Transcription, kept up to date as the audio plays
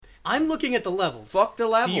I'm looking at the levels. Fuck the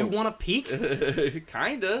levels. Do you want to peek?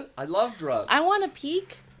 Kinda. I love drugs. I want to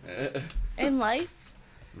peek in life.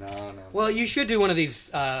 No. Well, you should do one of these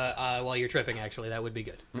while you're tripping, actually. That would be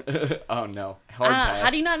good. Oh, no. Hard pass.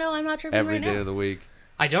 How do you not know I'm not tripping Every right now? day of the week.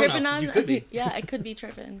 I don't Tripping know. on, You could be. Yeah, I could be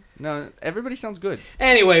tripping. No, everybody sounds good.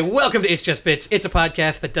 Anyway, welcome to It's Just Bits. It's a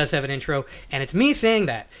podcast that does have an intro, and it's me saying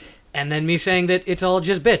that. And then me saying that it's all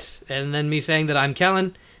just bits. And then me saying that I'm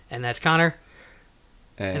Kellen, and that's Connor.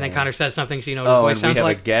 And then Connor says something so you know what his voice sounds like. Oh, and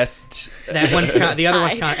we have a guest. That one's the other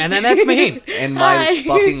one's Connor. And then that's Maheen. And my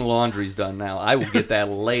fucking laundry's done now. I will get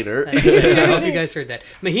that later. I hope you guys heard that.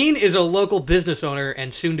 Maheen is a local business owner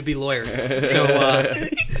and soon-to-be lawyer. So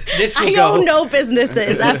this will go... I own no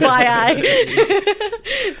businesses, FYI.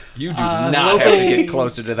 You do not have to get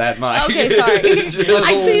closer to that mic. Okay, sorry.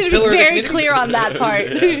 I just need to be very clear on that part.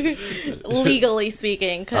 Legally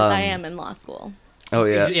speaking, because I am in law school. Oh,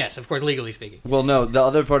 yeah. Yes, of course, legally speaking. Well, no, the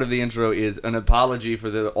other part of the intro is an apology for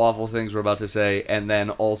the awful things we're about to say, and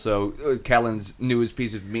then also Kellen's newest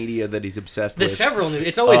piece of media that he's obsessed with. There's several new...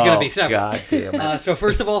 It's always going to be several. God damn it. So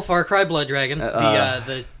first of all, Far Cry Blood Dragon,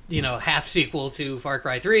 the half sequel to Far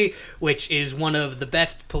Cry 3, which is one of the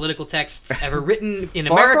best political texts ever written in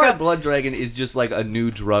America. Far Cry Blood Dragon is just like a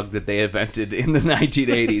new drug that they invented in the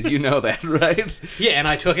 1980s. You know that, right? Yeah, and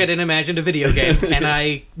I took it and imagined a video game, and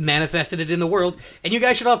I manifested it in the world, and you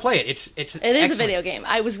guys should all play it. It is a video game.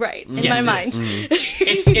 I was right in my mind.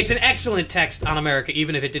 It's an excellent text on America,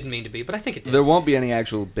 even if it didn't mean to be, but I think it did. There won't be any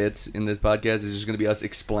actual bits in this podcast. It's just going to be us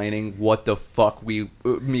explaining what the fuck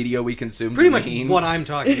media we consume. Pretty much what I'm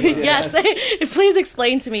talking about. Yes, please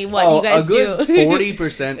explain to me what you guys do. A good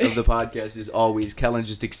 40% of the podcast is always Kellen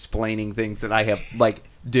just explaining things that I have, like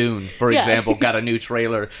Dune, for example, got a new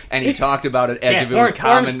trailer, and he talked about it as if it was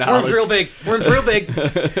common knowledge. Worm's real big. Worm's real big.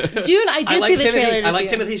 Dune, I did see the trailer. I like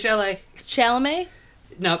Timothée Chalamet. Chalamet?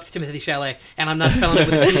 No, it's Timothée Chalamet, and I'm not spelling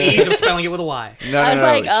it with two E's, I'm spelling it with a Y. No.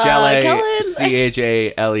 Chalet, Kellen.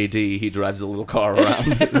 Chaled. He drives a little car around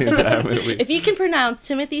the entire movie. If you can pronounce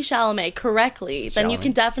Timothée Chalamet correctly, then you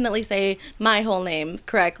can definitely say my whole name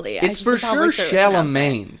correctly. It's for sure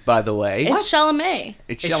Chalamet, by the way. It's Chalamet.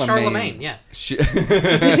 It's Charlemagne, yeah.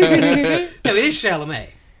 No, it is Chalamet.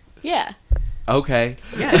 Yeah. Okay.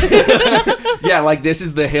 Yeah. Yeah, like this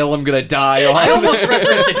is the hill I'm gonna die on. I almost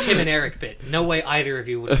referenced a Tim and Eric bit. No way either of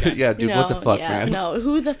you would have. Yeah, dude, what the fuck, man? No,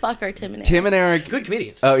 who the fuck are Tim and Eric? Tim and Eric. Good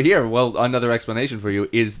comedians. Oh, here, well, another explanation for you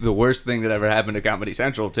is the worst thing that ever happened to Comedy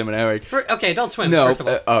Central, Tim and Eric. Okay, Adult Swim, no, first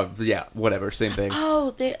of all. Yeah, whatever, same thing.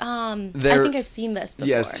 Oh, I think I've seen this before.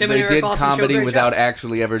 Yes, Tim they did Austin comedy without job.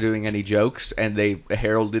 actually ever doing any jokes, and they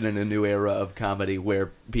heralded in a new era of comedy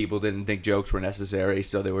where people didn't think jokes were necessary,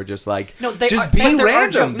 so they were just like, be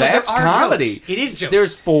random. That's comedy. Jokes. It is jokes.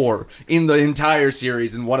 There's 4 in the entire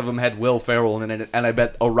series, and one of them had Will Ferrell in it, and I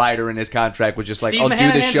bet a writer in his contract was just like, Steve I'll do the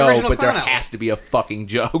Mahanahan's show, original but there clown has to be a fucking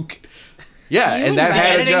joke. Yeah, You and that and had a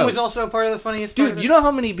editing joke. was also part of the funniest part Dude, of you know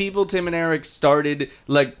how many people Tim and Eric started,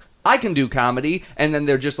 like, I can do comedy, and then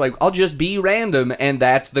they're just like, I'll just be random, and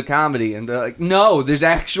that's the comedy. And they're like, no, there's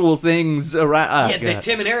actual things around. that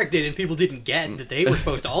Tim and Eric did, and people didn't get that they were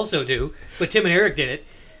supposed to also do, but Tim and Eric did it.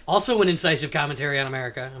 Also an incisive commentary on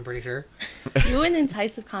America, I'm pretty sure. You an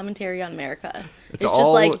incisive commentary on America. It's just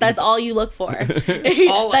all, like, that's all you look for.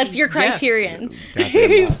 That's your criterion.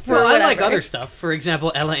 Well, I like other stuff. For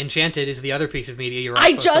example, Ella Enchanted is the other piece of media you're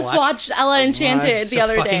I just watched Ella Enchanted the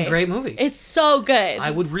other day. It's a fucking great movie. It's so good.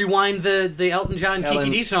 I would rewind the Elton John Kiki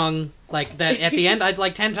D song like that at the end. I'd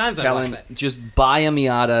like 10 times I'd watch that. Just buy a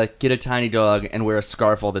Miata, get a tiny dog, and wear a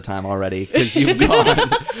scarf all the time already, because you've gone.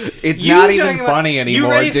 It's not even funny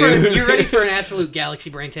anymore, dude. You're ready for an absolute galaxy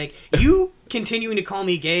brain take. You continuing to call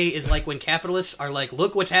me gay is like when capitalists are like,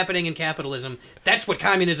 look what's happening in capitalism. That's what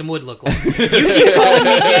communism would look like. You keep calling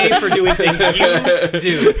me gay for doing things you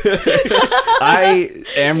do. I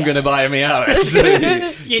am going to buy a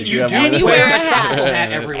Miata. You and you wear wear a tropical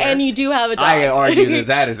hat everywhere. And you do have a dog. I argue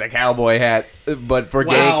that is a cowboy hat, but for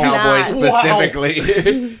gay cowboys not.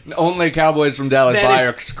 specifically. Only cowboys from Dallas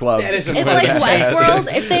Buyers Club. That is a It's like Westworld.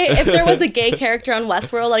 If there was a gay character on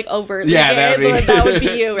Westworld, like overtly gay, that would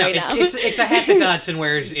be you right now. It's a hat that Dodson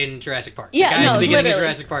wears in Jurassic Park. Yeah, the guy at the beginning literally. of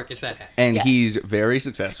Jurassic Park gets that hat. And he's very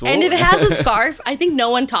successful. And it has a scarf. I think no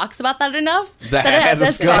one talks about that enough. That it has a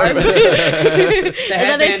scarf. The And that it's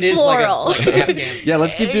headband is floral. like a Afghan. Yeah,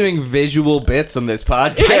 let's keep doing visual bits on this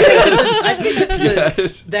podcast. I think that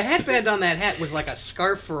Yes. the headband on that hat was like a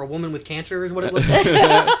scarf for a woman with cancer is what it looked like.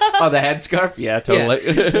 Oh, the headscarf? Yeah, totally.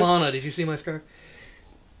 Yeah. Lana, did you see my scarf?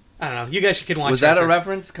 I don't know. You guys can watch. Was that Archer. a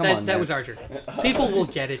reference? Come on, That man. was Archer. People will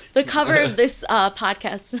get it. The cover of this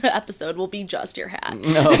podcast episode will be just your hat.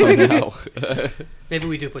 No. Maybe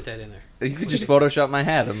we do put that in there. You could just Photoshop my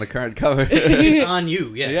hat on the current cover. It's on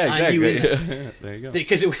you, yeah. Yeah, On you exactly. in there. There you go.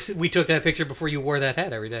 Because we took that picture before you wore that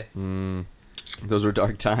hat every day. Those were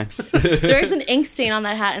dark times. There's an ink stain on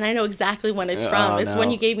that hat, and I know exactly when it's from. Oh, It's no. when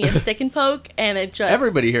you gave me a stick and poke, and it just...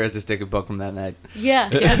 Everybody here has a stick and poke from that night. Yeah,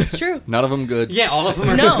 that's true. None of them good. Yeah, all of them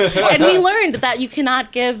are. No, and we learned that you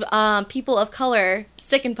cannot give people of color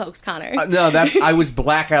stick and pokes, Connor. No, I was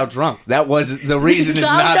blackout drunk. That was the reason. It's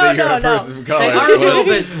No, not no, that you're no, a no. person of color. They are a little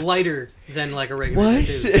bit lighter than like a regular What?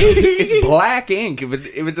 tattoo. It's black ink. If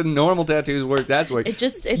it's a normal tattoo's work, that's work.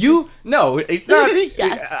 No, it's not.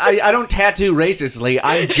 Yes. I don't tattoo racistly.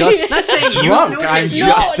 I'm just Not saying you. drunk. No, I'm no,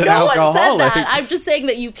 just an no one said alcoholic. that. I'm just saying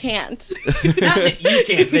that you can't. Not that you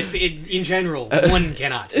can't, but in general, one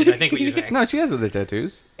cannot. Is I think what you're saying. No, she has other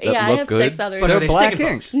tattoos. That Yeah, I look have good, 6 others. But are They're they black stick and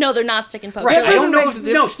ink. pokes? No, they're not stick and pokes. Right. They're I don't know. Doesn't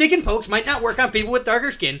make No, stick and pokes might not work on people with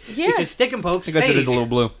darker skin. Yeah. Because stick and pokes I guess fade. it is a little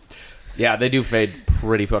blue. Yeah, they do fade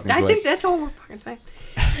pretty fucking I quick. think that's all we're fucking saying.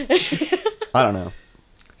 I don't know.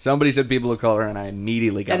 Somebody said people of color, and I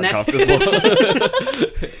immediately got And that's-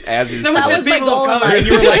 uncomfortable. As is Someone That said was my people goal of in color, life. and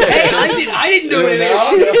you were like, "Hey, I didn't do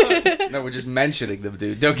anything." No, we're just mentioning them,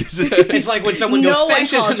 dude. Don't get It's like when someone No goes, one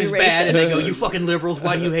fascism called you is bad, and they go, racist. "You fucking liberals,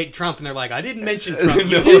 why do you hate Trump?" And they're like, "I didn't mention Trump.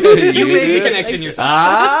 No, You you made the did. connection yourself."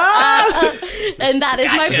 And that is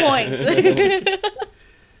Gotcha. my point.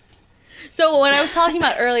 So what I was talking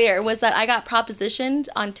about earlier was that I got propositioned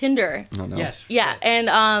on Tinder. Oh, no. Yes. Yeah, and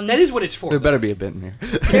That is what it's for. There better be a bit in here.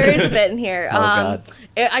 there is a bit in here. Oh, God.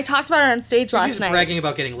 I talked about it on stage You're last just night. bragging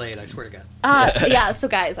about getting laid, I swear to God. Yeah, so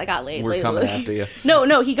guys, I got laid. We're laid. coming after you.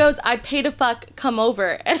 No, he goes, I'd pay to fuck, come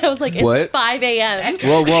over. And I was like, it's What? 5 a.m.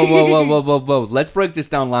 Whoa. Let's break this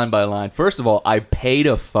down line by line. First of all, I pay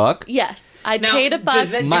to fuck. Yes, I'd Now, pay to fuck.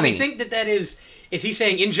 does that, Money. do we think that is he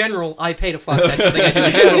saying, in general, I pay to fuck, that's something I do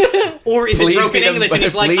in general? Or is Please it broken be the- English and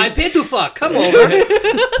he's like, please- I pay to fuck, come over.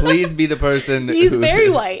 Please be the person He's who... very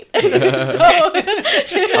white. so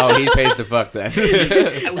Oh, he pays to fuck then. He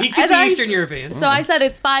could And be I- Eastern European. So I said,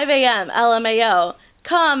 it's 5 a.m., LMAO.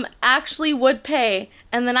 Come, actually would pay.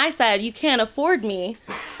 And then I said, you can't afford me.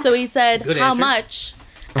 So he said, Good how answer. much?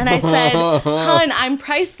 And I said, hun, I'm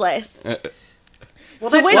priceless. Well,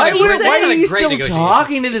 To which Why, he said- why are you great still negotiation.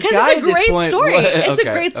 talking to this Because guy it's a at this great point? story. What? It's a Okay,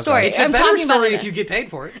 great okay. story. It's a I'm better talking about story it. if you get paid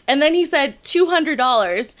for it. And then he said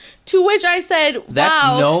 $200. To which I said, wow.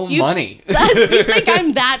 That's no you, money. You think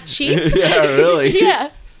I'm that cheap? Yeah, really. Yeah.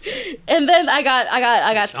 And then I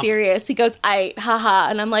got serious. He goes, haha.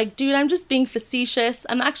 And I'm like, dude, I'm just being facetious.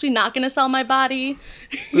 I'm actually not going to sell my body.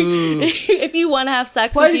 If you want to have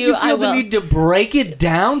sex Why with did you, you I feel the will. need to break it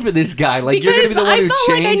down for this guy? Like, you're going to be the Because one I who felt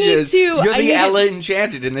like I need changes. to- You're I the needed- Ella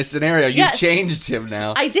Enchanted in this scenario. You Yes. changed him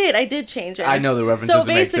now. I did change it. I know the reference So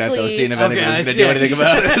doesn't make sense. I was seeing if Okay, anyone was I going to see do it. anything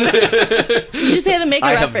about it. You just had to make a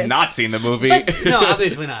I reference. have not seen the movie. But- No,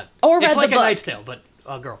 obviously not. Or it's read the like a book. Knight's Tale, but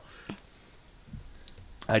a girl.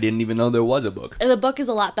 I didn't even know there was a book. And the book is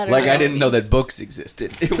a lot better. Like, than I didn't know that books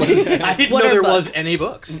existed. It was, I didn't What know are there books? was any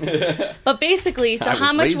books. But basically, so I how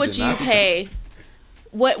was much raised would in you that. pay?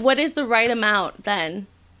 What is the right amount then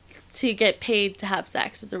to get paid to have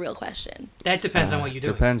sex is a real question. That depends on what you do.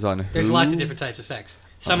 Depends on There's who. lots of different types of sex.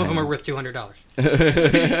 Some of them are worth $200.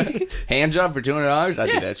 Hand job for $200? I'd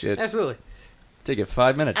do that shit. Absolutely. Take it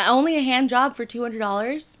 5 minutes. Only a hand job for $200?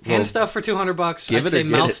 Hand Well, stuff for $200. give I'd it or say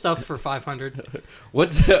get mouth it. stuff for $500.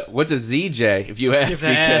 What's a ZJ? If you ask, If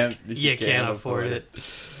I ask, you you can't afford it. Do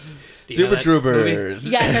you Super know that movie? Troopers.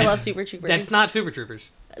 Yes, I love Super Troopers. That's not Super Troopers.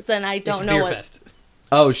 Then I don't It's know Beer what. Fest.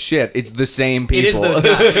 Oh shit! It's the same It is people. those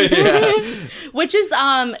guys. Which is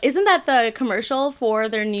isn't that the commercial for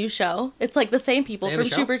their new show? It's like the same people They have from a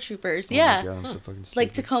show? Super Troopers. Oh my yeah. God, I'm so fucking Like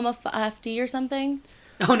stupid. Tacoma FD or something.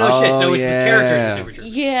 Oh, no shit. So Oh, it's the yeah. characters in Super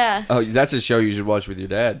Troopers. Yeah. Oh, that's a show you should watch with your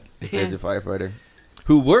dad. His dad's Yeah. a firefighter.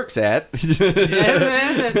 Who works at?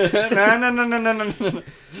 No.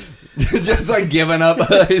 Just like giving up.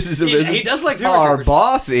 This is a He business. does like Super Our Troopers.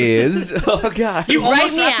 boss is. Oh god. You Write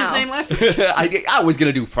almost me dropped his out. name last week. I was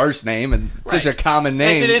gonna do first name and such a Right. common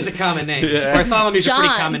name. It is a common name. Yeah. Bartholomew's a pretty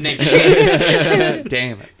John. common name.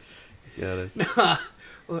 Damn it. Yeah, it is.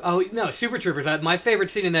 Oh no, Super Troopers. My favorite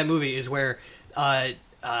scene in that movie is where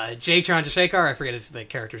Jay Chandrasekhar, I forget the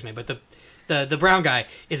character's name, but the brown guy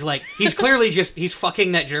is like he's clearly just he's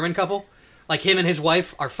fucking that German couple. Like him and his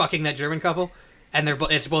wife are fucking that German couple, and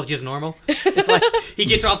it's both just normal. It's like he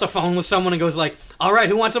gets off the phone with someone and goes like, "All right,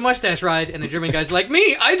 who wants a mustache ride?" And the German guy's like,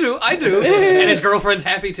 "Me, I do," and his girlfriend's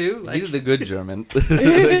happy too. Like, He's the good German.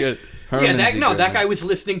 Good. That guy was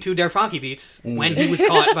listening to Der Funky Beats when he was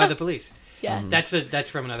caught by the police. Yes. That's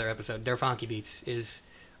from another episode. Der Funky Beats is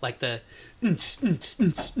like the and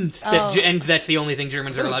that's the only thing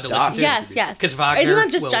Germans are allowed to listen to. Yes. Because Wagner isn't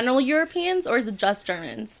that just general Europeans, or is it just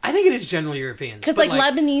Germans? I think it is general Europeans. Because like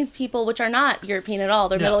Lebanese people, which are not European at all,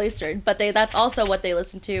 they're Middle Eastern, but that's also what they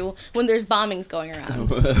listen to when there's bombings going around.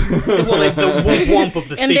 Well, like the whoomp of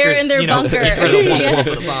the speakers, and they're in their bunker. They throw the whoomp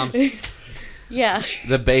of the bombs. Yeah.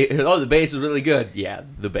 The bass is really good. Yeah,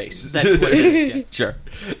 the bass. That's what it is. Yeah. Sure.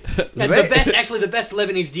 The best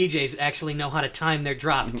Lebanese DJs actually know how to time their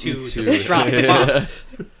drop to the drops of bombs.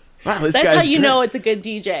 Wow, that's how you know it's a good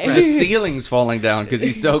DJ. The ceiling's falling down because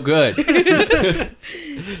he's so good.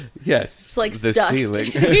 Yes. It's like the dust. Ceiling.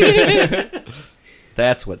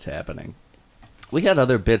 That's what's happening. We had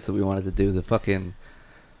other bits that we wanted to do. The fucking...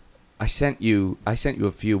 I sent you a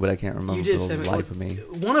few, but I can't remember you did for the life of me.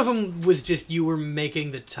 One of them was just you were making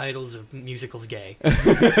the titles of musicals gay.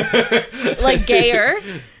 Like gayer?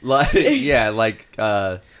 Well, he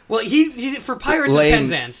for Pirates of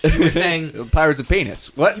Penzance, you were saying... Pirates of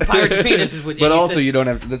Penis. What? Pirates of Penis is what... But also, you don't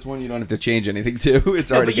have... That's one you don't have to change anything to.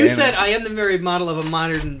 It's already... But you said, I am the very model of a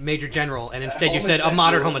modern major general, and instead you said, a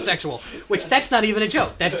modern homosexual. Which, that's not even a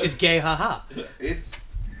joke. That's just gay, haha. It's...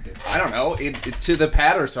 I don't know. To the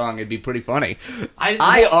Patter song, it'd be pretty funny.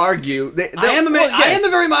 I argue. I am the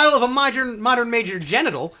very model of a modern major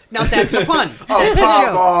genital. Now that's a pun. Oh,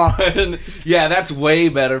 come on. Yeah, that's way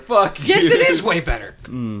better. Fuck yes, you. It is way better.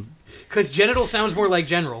 Because genital sounds more like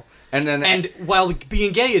general. And while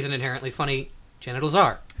being gay isn't inherently funny, genitals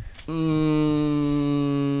are. If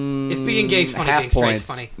being gay is funny, being straight's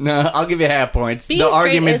funny. No, I'll give you half points. Being the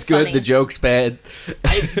argument's good. Funny. The joke's bad.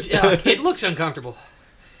 It looks uncomfortable.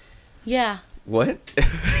 Yeah. What?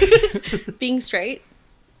 Being straight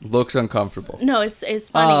looks uncomfortable. No, it's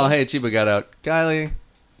funny. Oh, hey, Chiba got out. Kylie,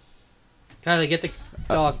 get the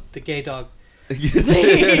dog, the gay dog.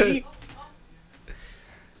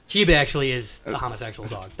 Chiba actually is a homosexual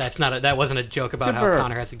dog. That wasn't a joke about how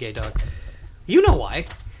Connor has a gay dog. You know why?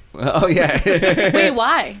 Oh yeah. Wait,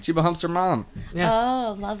 why? Chiba humps her mom. Yeah.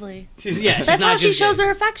 Oh, lovely. She's that's how she shows her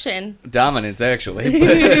affection. Dominance, actually.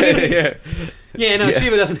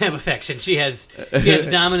 Chiba doesn't have affection. She has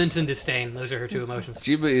dominance and disdain. Those are her two emotions.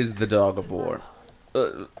 Chiba is the dog of war.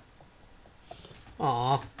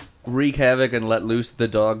 Aww. Wreak havoc and let loose the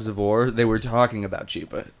dogs of war. They were talking about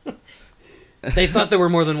Chiba. They thought there were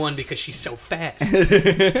more than one because she's so fast.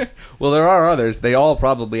 Well, there are others. They all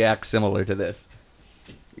probably act similar to this.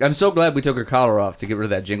 I'm so glad we took her collar off to get rid of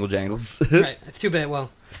that jingle jangles. Right. It's too bad. Well,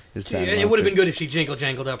 it would have been good if she jangled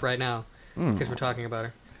up right now because we're talking about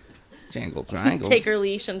her. Jangle jangles. Take her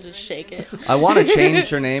leash and just shake it. I want to change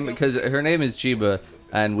her name because her name is Chiba,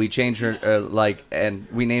 and we changed her and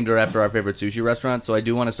we named her after our favorite sushi restaurant. So I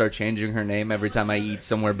do want to start changing her name every time I eat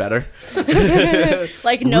somewhere better.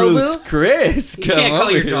 Like Nobu. Roots Chris. You can't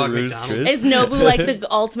call your dog McDonald's. Is Nobu like the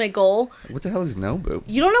ultimate goal? What the hell is Nobu?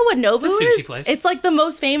 You don't know what Nobu is? Place. It's like the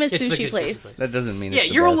most famous sushi place. That doesn't mean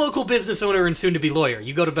it's you're a local business owner and soon to be lawyer.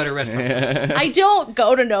 You go to better restaurants. I don't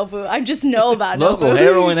go to Nobu. I just know about local Nobu.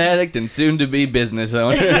 Heroin addict and soon to be business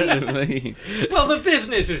owner. Well, the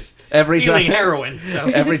business is dealing heroin. So.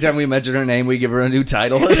 Every time we mention her name, we give her a new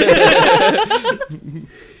title.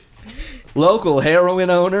 Local heroin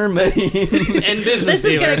owner, Maheen. And business This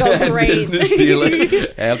is going to go great. Business dealer.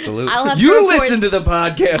 Absolutely. I'll have you listened to the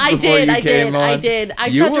podcast before you came on. I did. I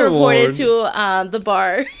just have to report it to the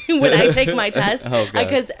bar when I take my test.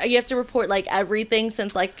 Because you have to report like everything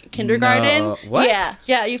since like kindergarten. No. What?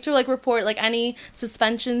 Yeah. You have to like report like any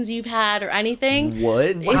suspensions you've had or anything.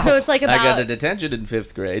 What? Wow. So it's like about... I got a detention in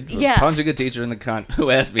 5th grade for Yeah. punching a teacher in the cunt who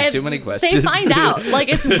asked me too many questions. They find out. Like,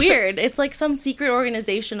 it's weird. It's like some secret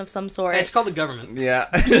organization of some sort. It's called the government. Yeah.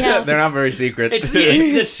 They're not very secret. It's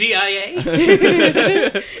the CIA.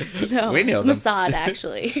 No, we know it's Mossad,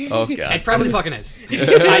 actually. Oh, God. It probably fucking is.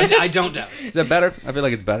 I don't doubt. Is that better? I feel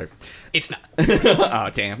like it's better. It's not. Oh,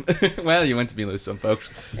 damn. Well, you win some, you lose some, folks.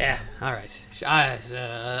 Yeah, all right.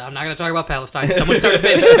 I'm not going to talk about Palestine. Someone start a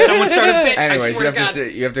bit. Anyways,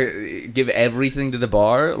 you have to give everything to the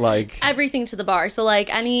bar, like... Everything to the bar. So, like,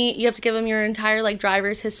 you have to give them your entire, like,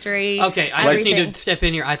 driver's history. Okay, I just need to step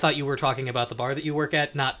in here. I thought you were talking about the bar that you work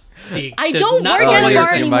at, not the... I don't work at a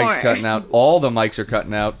bar anymore. Your mic's cutting out. All the mics are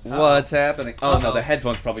cutting out. What's happening? Oh, no, the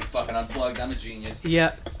headphone's probably fucking unplugged. I'm a genius.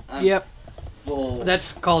 Yeah. Yep. Full.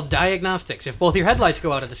 That's called diagnostics. If both your headlights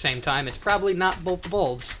go out at the same time, it's probably not both the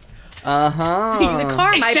bulbs. Uh-huh. The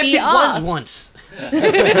car might be off. Except it was once.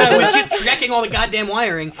 And I was just checking all the goddamn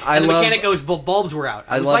wiring, and the mechanic goes, bulbs were out.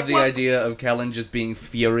 I love like, the idea of Kellen just being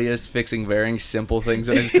furious, fixing very simple things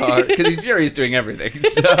in his car, because he's furious doing everything.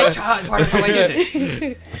 So. It's hard, part of how I do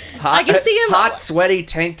this. I can see him hot, sweaty,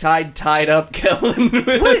 tank tied up Kellen.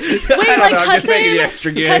 Wait, like cut to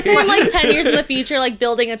him like 10 years in the future, like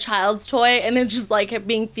building a child's toy, and then just like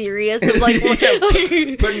being furious of like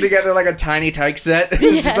putting together like a tiny tyke set.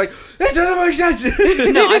 Yes. Just like, that doesn't make sense.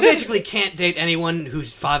 No, I basically can't date anyone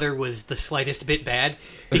whose father was the slightest bit bad,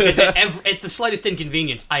 because at the slightest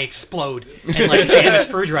inconvenience, I explode and like jam a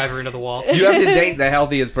screwdriver into the wall. You have to date the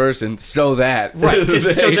healthiest person so that so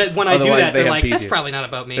that when I do that, they're like, that's probably not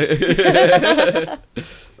about me.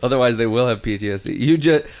 Otherwise, they will have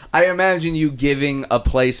PTSD. I imagine you giving a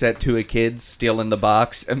playset to a kid, stealing the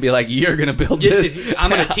box, and be like, "You're gonna build this. I'm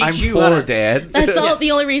gonna teach you how to, Dad." That's all. The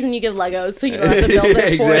only reason you give Legos, so you don't have to build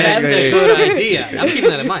it for them. That's a good idea. I'm keeping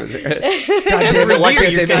that in mind. God damn it! Why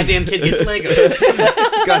can't your goddamn kid gets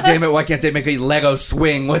Legos? God damn it! Why can't they make a Lego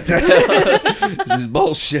swing? What the hell? This is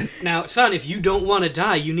bullshit. Now, son, if you don't want to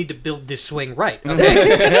die, you need to build this swing right.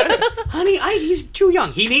 Okay, honey, he's too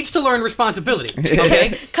young. He needs to learn responsibility.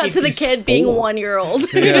 Okay. Cut to the kid 4. being 1-year-old.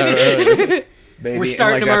 Yeah, right. Baby, we're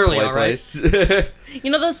starting him early, all right? You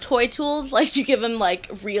know those toy tools? Like, you give him, like,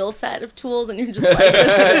 a real set of tools, and you're just like...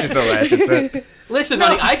 Just a ratchet set. Listen,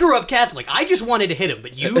 honey, I grew up Catholic. I just wanted to hit him,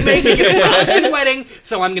 but you made me get a Protestant wedding,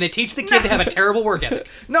 so I'm going to teach the kid to have a terrible work ethic.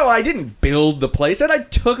 No, I didn't build the playset. I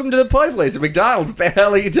took him to the play place at McDonald's. What the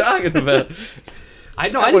hell are you talking about? I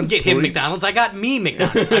didn't get him McDonald's. I got me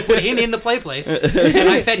McDonald's. I put him in the play place, and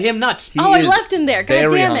I fed him nuts. I left him there. God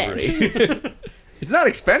damn it. It's not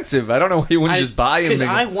expensive. I don't know why you wouldn't just buy him. Because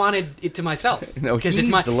I wanted it to myself. No, he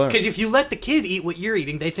needs to learn. Because if you let the kid eat what you're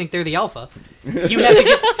eating, they think they're the alpha. You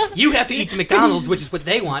have to eat the McDonald's, which is what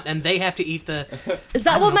they want, and they have to eat the... Is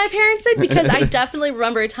that what my parents did? Because I definitely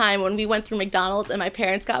remember a time when we went through McDonald's and my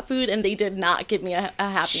parents got food and they did not give me a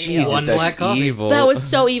happy meal. One black coffee. Evil. That was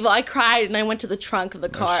so evil. I cried and I went to the trunk of the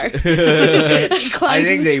car. I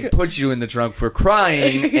think they put you in the trunk for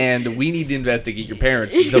crying, and we need to investigate your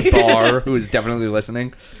parents. The bar, who is definitely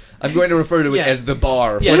listening. I'm going to refer to it as the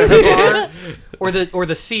bar. Yeah, the bar, or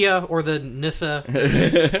the Sia, or the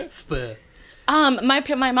Nissa.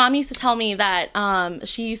 My mom used to tell me that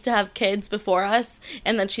she used to have kids before us,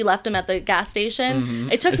 and then she left them at the gas station.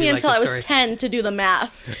 Mm-hmm. It took me until I was 10 to do the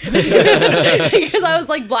math. Because I was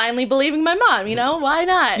like blindly believing my mom, you know? Why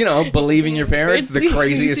not? You know, believing your parents, the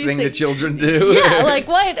craziest thing that children do. Yeah, like,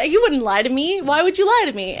 what? You wouldn't lie to me. Why would you lie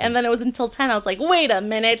to me? And then it was until 10, I was like, wait a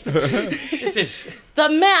minute. The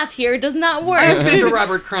math here does not work. I have been to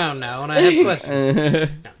Robert Crown now, and I have questions.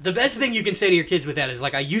 The best thing you can say to your kids with that is,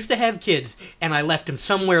 like, I used to have kids, and I left them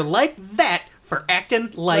somewhere like that for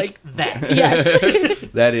acting like that. Yes.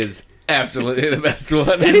 That is absolutely the best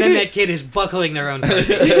one. And then that kid is buckling their own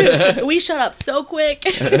diapers. We shut up so quick.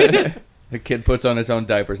 The kid puts on his own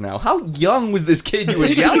diapers now. How young was this kid you were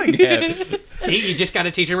yelling at? See, you just got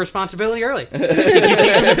to teach them responsibility early. If you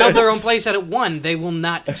teach them to build their own place at 1, they'll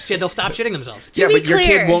stop shitting themselves. Yeah, but your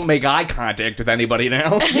kid won't make eye contact with anybody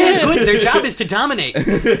now. Yeah, good. Their job is to dominate.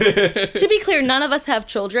 To be clear, none of us have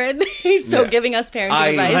children, so giving us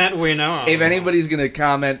parenting advice. We know. If anybody's going to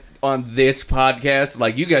comment on this podcast,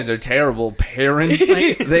 like, you guys are terrible parents,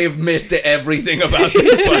 they've missed everything about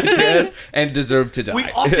this podcast and deserve to die. We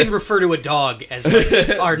often refer to a dog as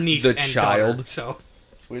like our niece the and child. daughter, so.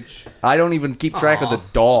 Which I don't even keep track of the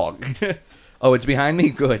dog. Oh, it's behind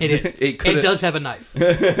me? Good. It is. It does have a knife.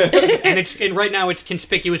 and right now it's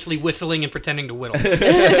conspicuously whistling and pretending to whittle.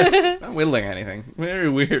 Not whittling anything. Very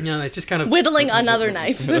weird. No, it's just kind of... Whittling another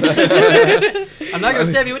knife. I'm not going to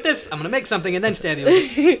stab you with this. I'm going to make something and then stab you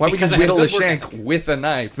with it. Why would you whittle a shank with a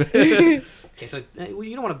knife? Okay, so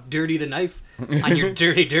you don't want to dirty the knife on your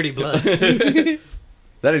dirty, dirty blood.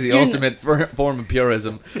 That is the ultimate form of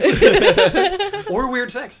purism. Or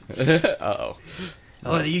weird sex. Uh-oh.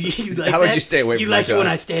 Oh, you like How that? would you stay away from You my like it dog? when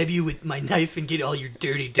I stab you with my knife and get all your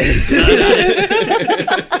dirty, dirty blood on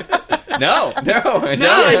it? No, I don't. I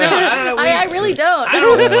don't know. I really don't.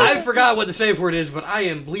 I forgot what the safe word is, but I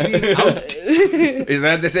am bleeding out. Is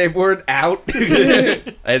that the safe word? Out?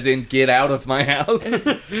 As in, get out of my house?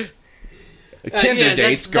 Tinder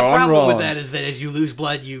date's gone wrong. The problem with that is that as you lose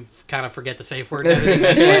blood, you kind of forget the safe word and everything.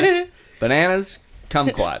 That's why. Bananas,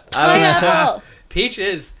 kumquat. Pineapple.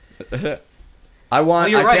 Peaches. I want.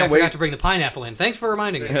 Oh, you're I right. can't I wait. forgot to bring the pineapple in. Thanks for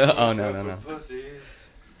reminding me. Oh no.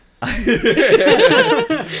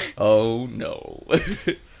 Oh no.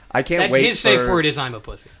 I can't wait. His safe word is "I'm a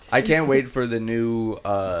pussy." I can't wait for the new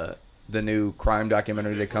the new crime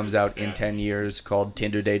documentary that comes out in 10 years called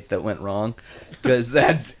Tinder Dates That Went Wrong, because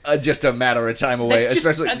that's just a matter of time away.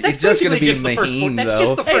 Especially, it's just going to be Maheen, though.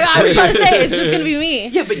 Just the first I was about to say, it's just going to be me.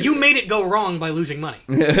 Yeah, but you made it go wrong by losing money.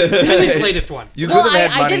 This latest one. Well,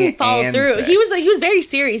 I didn't follow through. Sex. He was very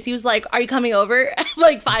serious. He was like, "Are you coming over?"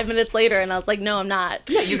 Like 5 minutes later, and I was like, "No, I'm not."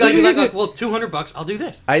 Yeah, you gotta be like, "Well, $200, I'll do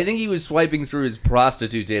this." I think he was swiping through his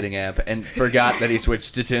prostitute dating app and forgot that he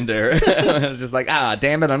switched to Tinder. I was just like,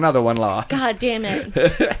 damn it, another one lost. God damn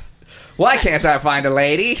it. Why can't I find a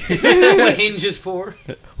lady? Is that what Hinge is for?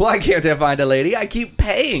 Why can't I find a lady? I keep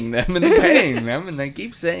paying them and paying them, and they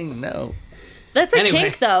keep saying no. That's a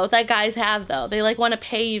kink, though, that guys have, though. They, like, want to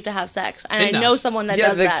pay you to have sex. And I know someone that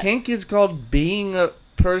does that. Yeah, the kink is called being a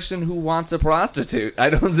person who wants a prostitute. I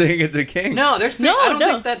don't think it's a kink. No, I don't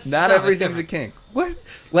think that's... Not everything's a kink. What?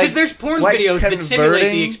 Because there's porn videos that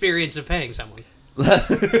simulate the experience of paying someone.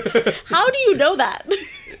 How do you know that?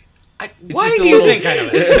 Why do you think I know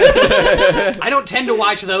this? I don't tend to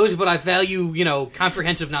watch those, but I value,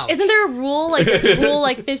 comprehensive knowledge. Isn't there a rule, like it's rule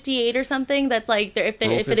 58 or something? That's like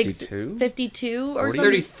rule 52? 52 or something?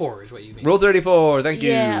 34 is what you mean. Rule 34. Thank you.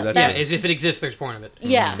 Yeah, As if it exists, there's porn of it.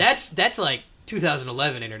 Yeah, that's like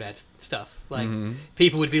 2011 internet stuff. Like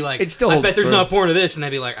people would be like, it still "I holds bet there's true. not porn of this," and they'd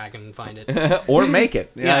be like, "I can find it or make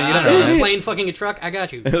it." Yeah, you don't know. Plane fucking a truck, I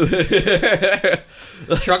got you.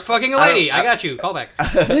 Truck fucking a lady, I got you. Call back.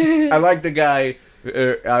 I like the guy.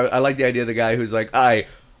 I like the idea of the guy who's like,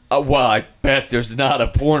 well, I bet there's not a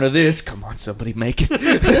porn of this. Come on, somebody make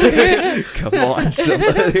it. Come on,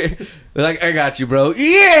 somebody. Like, I got you, bro.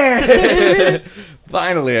 Yeah.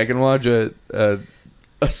 Finally, I can watch a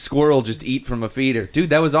squirrel just eat from a feeder.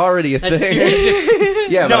 Dude, that was already a thing.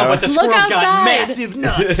 Yeah, but the squirrel's got massive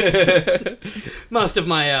nuts. Most of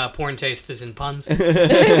my porn taste is in puns. If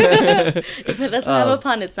it doesn't have a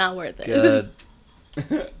pun, it's not worth it.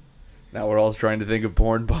 Now we're all trying to think of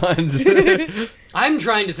porn puns. I'm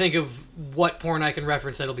trying to think of what porn I can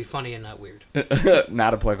reference that'll be funny and not weird.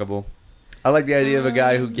 Not applicable. I like the idea of a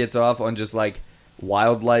guy who gets off on just like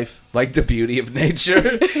wildlife, like the beauty of nature.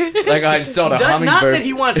 Like I installed a hummingbird. Not that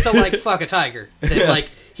he wants to like fuck a tiger. That like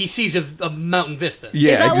he sees a mountain vista.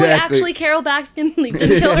 Yeah, is that exactly. what actually Carol Baskin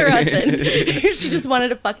didn't kill her husband? She just wanted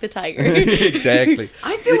to fuck the tiger. Exactly.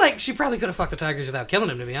 I feel like she probably could have fucked the tigers without killing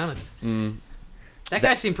him, to be honest. That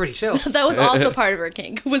guy seemed pretty chill. That was also part of her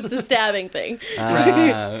kink, was the stabbing thing.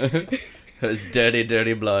 His dirty,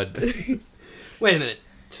 dirty blood. Wait a minute.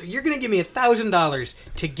 So you're going to give me $1,000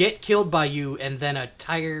 to get killed by you and then a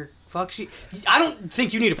tiger fucks you? I don't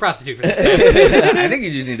think you need a prostitute for this. I think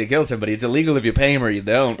you just need to kill somebody. It's illegal if you pay him or you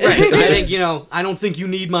don't. Right, so I think, I don't think you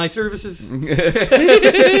need my services.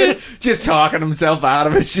 Just talking himself out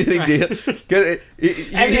of a shitty deal.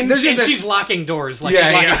 And she's locking doors. Like,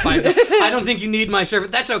 I don't think you need my service.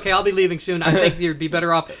 That's okay, I'll be leaving soon. I think you'd be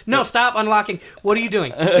better off. No, stop unlocking. What are you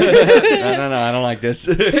doing? No, I don't like this.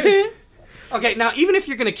 Okay, now, even if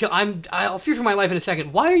you're going to kill... I'll fear for my life in a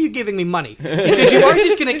second. Why are you giving me money? Because you are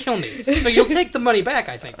just going to kill me. So you'll take the money back,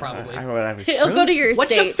 I think, probably. It'll go to your estate.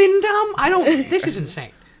 What's a findom? This is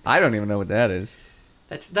insane. I don't even know what that is.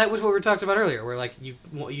 That was what we talked about earlier, where, like, you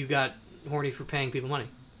got horny for paying people money.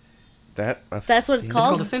 That's what it's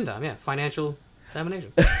called? It's called a findom, yeah. Financial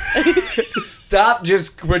domination. Stop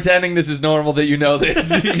just pretending this is normal that you know this.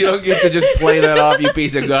 You don't get to just play that off, you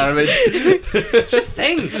piece of garbage. It's a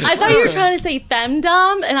thing. I thought you were trying to say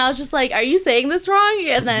femdom, and I was just like, are you saying this wrong?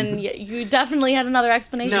 And then you definitely had another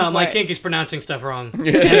explanation No, for my it. kink is pronouncing stuff wrong. And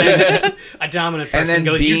then a dominant person and then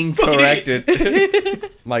goes, being corrected.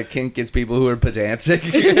 My kink is people who are pedantic.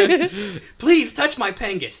 Please touch my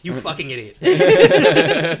pangus, you fucking idiot.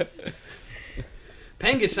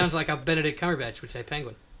 Pangus sounds like how Benedict Cumberbatch would say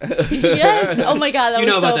penguin. Yes. Oh my god, you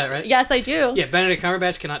know about that, right? Yes, I do. Yeah, Benedict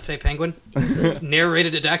Cumberbatch cannot say penguin.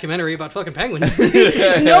 Narrated a documentary about fucking penguins.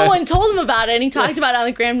 No one told him about it, and he talked about it on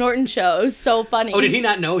the Graham Norton show. It was so funny. Oh, did he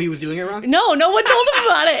not know he was doing it wrong? No one told him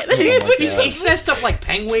about it. He says stuff like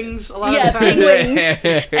penguins a lot of the time. Penguins.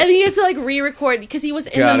 And he has to like re-record because he was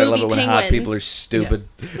in the movie I love it when Penguins. hot people are stupid.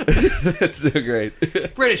 Yeah. That's so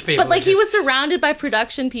great. British people. But like he was surrounded by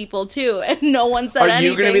production people too, and no one said anything. Are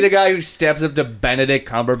you going to be the guy who steps up to Benedict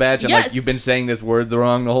Cumberbatch and like you've been saying this word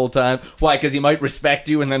wrong the whole time? Why? Because he might respect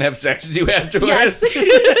you and then have sex with you afterwards? Yes.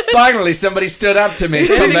 Finally, somebody stood up to me.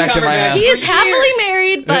 Come back to my house. He is happily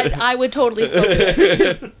married, but I would totally still do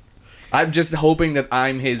it. I'm just hoping that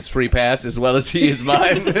I'm his free pass as well as he is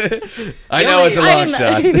mine. I know it's a long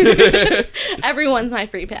shot. Everyone's my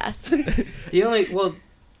free pass.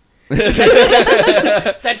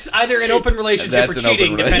 That's either an open relationship or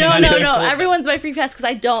cheating. No. Everyone's my free pass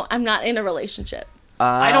because I'm not in a relationship.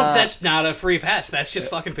 I don't. That's not a free pass. That's just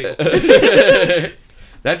fucking people.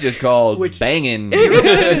 That's just called banging.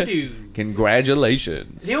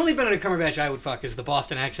 Congratulations. The only Benedict Cumberbatch I would fuck is the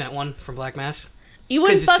Boston accent one from Black Mass. You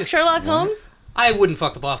wouldn't fuck Sherlock Holmes? I wouldn't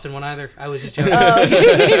fuck the Boston one either. I was just joking.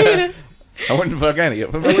 I wouldn't fuck any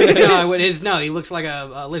of them. No, he looks like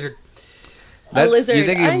a lizard. A lizard. You're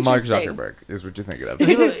thinking of Mark Zuckerberg, is what you're thinking of.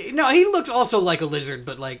 He looks also like a lizard,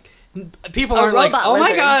 but like people aren't like, oh lizard.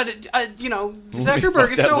 my god,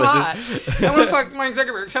 Zuckerberg is so hot. I want to fuck Mark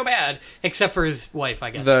Zuckerberg so bad, except for his wife,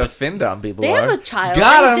 I guess. The Findom people They have a child.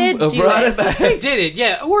 Got him. Brought it back. They did it,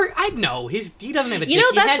 yeah. Or I know he doesn't have a dick. He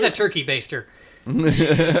has a turkey baster.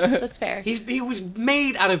 That's fair. He was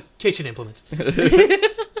made out of kitchen implements.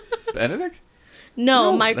 Benedict?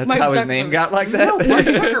 No, Mark That's Mark how Zuckerberg. his name got like that? No, Mark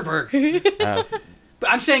Zuckerberg. Oh. But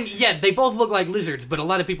I'm saying, yeah, they both look like lizards, but a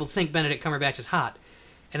lot of people think Benedict Cumberbatch is hot.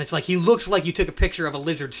 And it's like he looks like you took a picture of a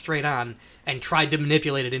lizard straight on and tried to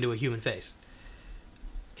manipulate it into a human face.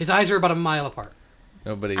 His eyes are about a mile apart.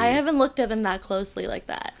 I haven't looked at him that closely like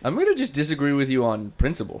that. I'm going to just disagree with you on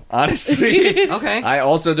principle, honestly. Okay. I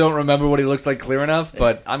also don't remember what he looks like clear enough,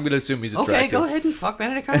 but I'm going to assume he's attractive. Okay, go ahead and fuck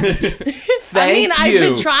Benedict Cumberbatch. I've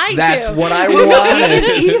been trying That's to. what I No,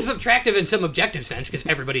 wanted. he is attractive in some objective sense because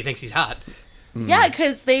everybody thinks he's hot. Yeah,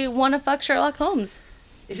 because they want to fuck Sherlock Holmes.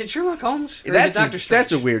 Is it Sherlock Holmes? Or is it Dr. Strange?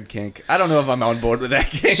 That's a weird kink. I don't know if I'm on board with that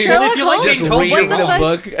kink. Sherlock if you like Holmes? being told reading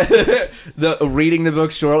What the book, reading the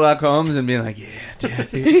book Sherlock Holmes and being like, yeah,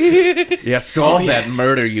 daddy. Yeah, solve that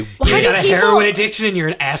murder, you Why You bitch. got a people- heroin addiction and you're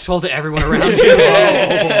an asshole to everyone around you.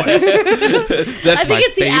 Oh, boy. That's I think my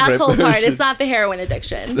it's the favorite asshole part. person. It's not the heroin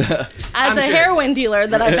addiction. As I'm a sure. heroin dealer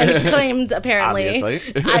that I've been claimed, apparently,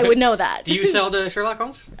 Obviously. I would know that. Do you sell to Sherlock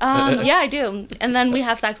Holmes? Yeah, I do. And then we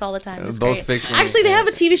have sex all the time. It's Both great. fictional. Actually, they have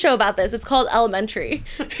a TV show about this. It's called Elementary.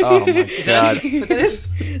 Oh my god. What that is?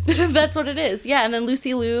 That's what it is. Yeah, and then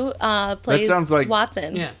Lucy Liu plays sounds like-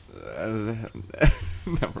 Watson. Yeah.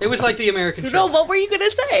 Never It was like the American No, Sherlock. what were you gonna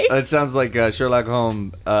say? It sounds like Sherlock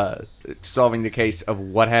Holmes solving the case of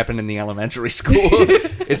what happened in the elementary school.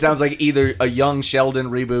 It sounds like either a young Sheldon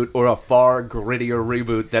reboot or a far grittier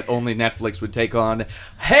reboot that only Netflix would take on.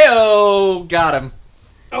 Hey-o! Got him.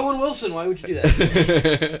 Owen Wilson, why would you do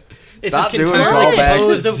that? It's Stop doing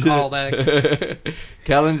composed of callbacks. callbacks.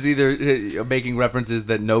 Callan's either making references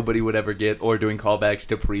that nobody would ever get or doing callbacks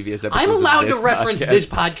to previous episodes. I'm allowed of to this reference podcast. this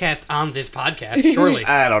podcast on this podcast, surely.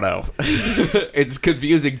 I don't know. It's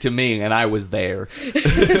confusing to me, and I was there.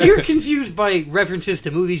 You're confused by references to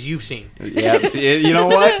movies you've seen. Yeah, you know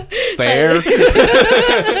what? Fair.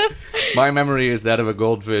 My memory is that of a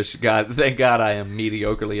goldfish. God, thank God I am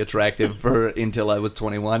mediocrely attractive until I was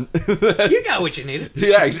 21. You got what you needed.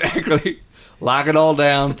 Yeah, exactly. Lock it all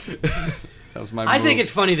down. That was my I think move. it's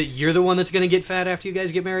funny that you're the one that's going to get fat after you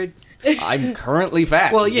guys get married. I'm currently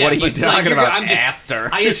fat. Well, yeah. What are you but, like, talking you're- about I'm just, after?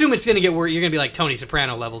 I assume it's going to get worse. You're going to be like Tony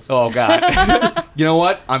Soprano levels. Oh, God. You know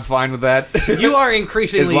what? I'm fine with that. You are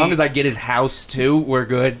increasingly... As long as I get his house, too, we're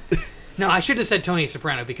good. No, I shouldn't have said Tony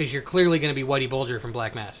Soprano because you're clearly going to be Whitey Bulger from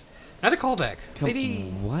Black Mass. Another callback. Maybe...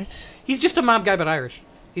 What? He's just a mob guy, but Irish.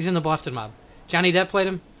 He's in the Boston mob. Johnny Depp played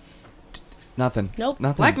him. Nothing. Nope.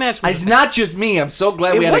 Nothing. Black Mass was- It's not just me. I'm so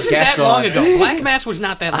glad we It had a wasn't guest that on. long ago. Black Mass was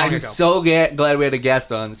not that long I'm ago. so glad we had a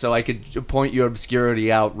guest on so I could point your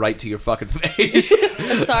obscurity out right to your fucking face.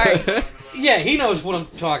 I'm sorry. Yeah, he knows what I'm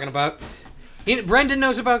talking about. Brendan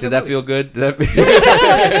knows about Did good that movies. feel good? Did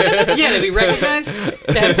that Yeah, to be recognized?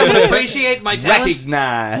 To have someone appreciate my talents?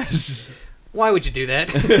 recognize? Why would you do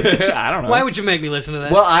that? I don't know. Why would you make me listen to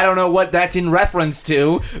that? Well, I don't know what that's in reference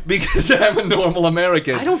to because I'm a normal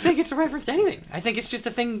American. I don't think it's a reference to anything. I think it's just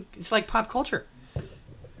a thing. It's like pop culture.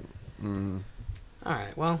 Mm. All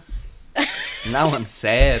right, well, Now I'm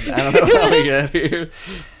sad. I don't know how we got here.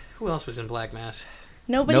 who else was in Black Mass?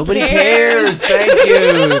 Nobody cares. Thank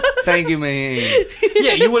you. Thank you, Maheen.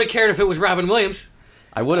 Yeah, you would have cared if it was Robin Williams.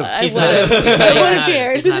 I would have. I He's not in it. I would have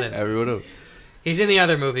cared. He's not in it. I would have. He's in the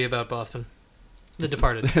other movie about Boston. The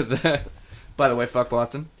Departed. By the way, fuck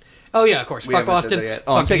Boston. Oh, yeah, of course. We Fuck haven't said Boston. that yet. Fuck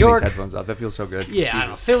Oh, I'm New taking York. these headphones off. That feels so good. Yeah, I don't know.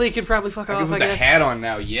 Jesus. Philly could probably fuck I off, can I put the guess. hat on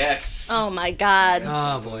now. Yes. Oh my god.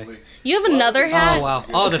 Oh, boy. You have another hat? Oh, wow.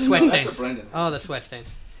 Oh, the sweat That's a stains. Brendan. Oh, the sweat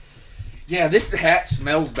stains. Yeah, this hat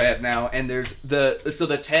smells bad now, and there's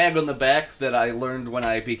the tag on the back that I learned when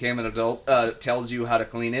I became an adult tells you how to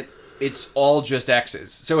clean it. It's all just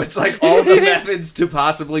X's, so it's like all the methods to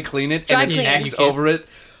possibly clean it, Dry and an clean. X You can't- over it.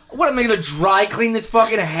 What am I gonna dry clean this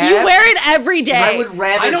fucking hat? You wear it every day. I would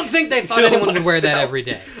rather. I don't think they thought kill anyone would wear that myself. every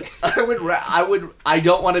day. I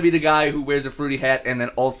don't want to be the guy who wears a fruity hat and then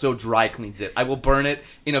also dry cleans it. I will burn it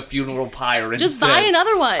in a funeral pyre instead. Just buy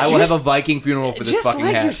another one. I will have a Viking funeral for this fucking hat.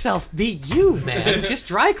 Just let yourself be you, man. Just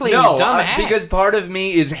dry clean No, your dumb hat. because part of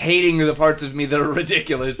me is hating the parts of me that are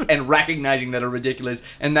ridiculous and recognizing that are ridiculous,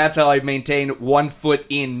 and that's how I maintain 1 foot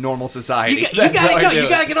in normal society. You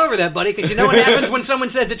gotta get over that, buddy, because you know what happens when someone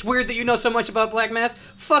says it's weird that you know so much about black mass?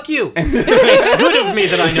 Fuck you. It's good of me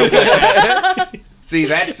that I know black mass. See,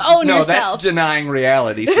 that's yourself. That's denying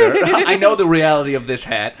reality, sir. I know the reality of this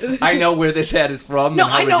hat. I know where this hat is from. No,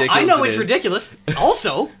 and how I know ridiculous it's ridiculous.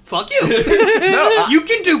 Also, fuck you. You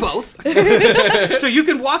can do both. So you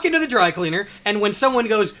can walk into the dry cleaner, and when someone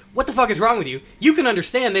goes, "What the fuck is wrong with you?" you can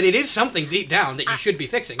understand that it is something deep down that you should be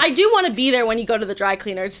fixing. I do want to be there when you go to the dry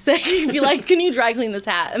cleaner to say, be like, "Can you dry clean this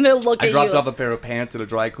hat?" And they'll look at you. I dropped off a pair of pants at a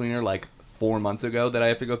dry cleaner like 4 months ago that I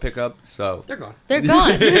have to go pick up, so... They're gone. They're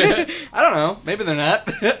gone. I don't know. Maybe they're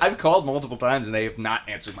not. I've called multiple times and they have not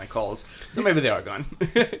answered my calls, so maybe they are gone.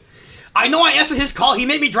 I know I answered his call. He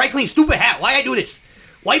made me dry clean stupid hat. Why I do this?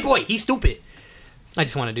 White boy, he's stupid. I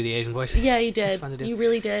just want to do the Asian voice. Yeah, you did. It's fun to do. You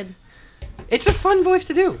really did. It's a fun voice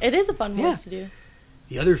to do. It is a fun voice to do.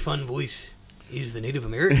 The other fun voice is the Native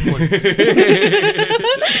American one.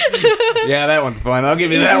 Yeah, that one's fun. I'll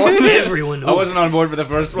give you that one. Everyone knows. I wasn't on board for the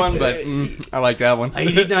first one, but I like that one. I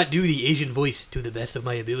did not do the Asian voice to the best of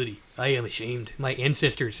my ability. I am ashamed. My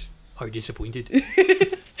ancestors are disappointed.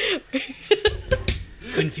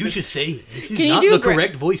 Confucius say, this is not the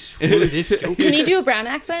correct voice for this joke. Can you do a brown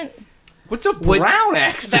accent? What's a brown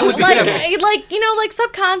accent? That would be like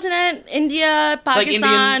subcontinent, India,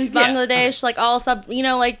 Pakistan, Indian, Bangladesh, like all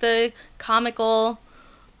like the comical.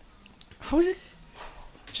 How is it?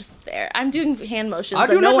 Just there. I'm doing hand motions. I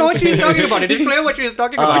do not know what she's talking about. It is clear what she's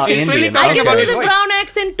talking about. She's clearly Indian. talking I about can his do the voice. brown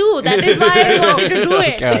accent too. That is why I wanted to do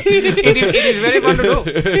it. It is very fun to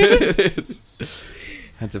do.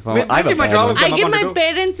 That's a fun one. I give my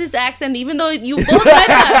parents this accent, even though you both met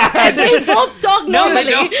them. They both talk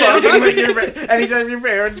normally. Anytime your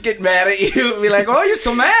parents get mad at you, be like, "Oh, you're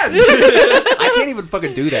so mad." I can't even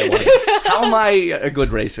fucking do that one. How am I a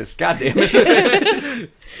good racist? God damn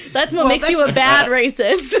it. That's what makes you a bad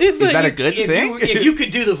racist. Is that a good thing? If you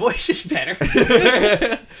could do the voices better.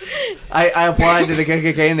 I applied to the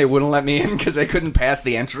KKK and they wouldn't let me in because I couldn't pass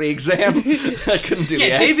the entry exam. I couldn't do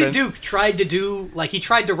the accent. David Duke tried to do, he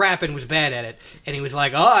tried to rap and was bad at it. And he was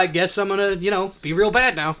like, "Oh, I guess I'm going to, be real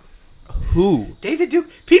bad now." Who? David Duke.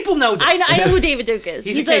 People know this. I know who David Duke is.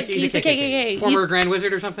 He's a KKK. Former Grand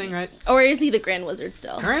Wizard or something, right? Or is he the Grand Wizard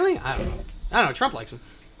still? Currently? I don't know. Trump likes him.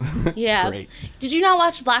 Yeah. Great. Did you not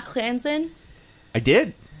watch Black Klansman? I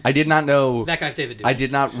did. I did not know. That guy's David Duke. I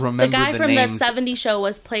did not remember the guy from names. that 70s show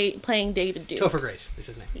was playing David Duke. Topher Grace is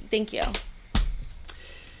his name. Thank you.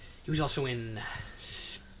 He was also in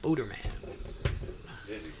Spider-Man.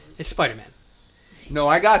 It's Spider-Man. No,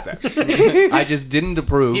 I got that. I just didn't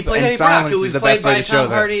approve. He played and Eddie Brock, silence who is was the played best way by to show Tom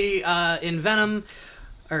that. Hardy in Venom.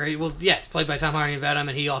 It's played by Tom Hardy in Venom,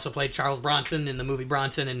 and he also played Charles Bronson in the movie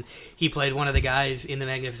Bronson, and he played one of the guys in The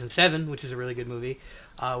Magnificent Seven, which is a really good movie,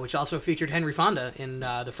 which also featured Henry Fonda in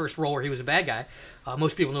the first role where he was a bad guy.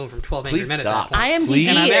 Most people know him from 12 Angry Men at that point. IMDb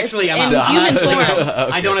and I'm in human form.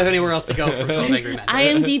 Okay. I don't have anywhere else to go from 12 Angry Men.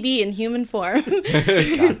 IMDb in human form.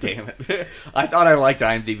 God damn it. I thought I liked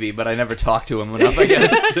IMDb, but I never talked to him enough, I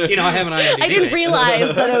guess. I have an IMDb I didn't page.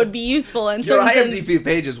 realize that it would be useful. And Your IMDb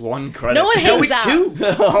page is one credit. No one hangs it's out. two.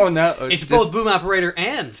 Oh, no. It's both boom operator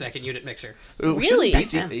and second unit mixer. Really?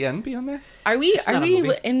 BTN be on there? Are we not a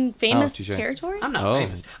movie. in famous touche. territory? I'm not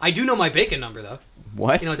famous. I do know my bacon number, though.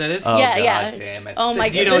 What? You know what that is? Oh, Yeah, God yeah. damn it. Oh my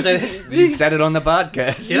Do you know goodness. what that is? You said it on the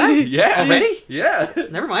podcast. Did I? Yeah. Already? Yeah.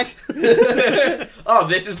 Never mind. Oh,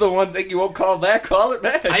 this is the one thing you won't call back? Call it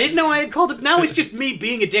back. I didn't know I had called it. Now it's just me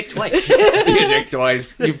being a dick twice. You dick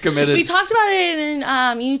twice. You've committed. We talked about it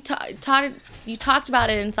in you talked about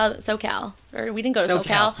it in SoCal. Or we didn't go to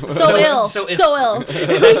SoCal. SoCal. So ill. So ill. So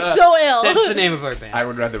ill. So ill. That's the name of our band. I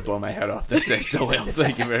would rather blow my head off than say so ill.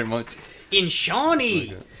 Thank you very much. In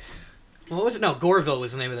Shawnee. What was it? No, Goreville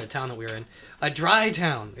was the name of the town that we were in. A dry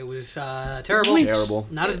town. It was terrible. Terrible.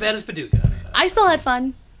 Not as bad as Paducah. I still had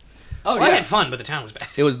fun. Oh, I had fun, but the town was bad.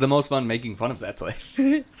 It was the most fun making fun of that place.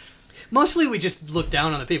 Mostly we just looked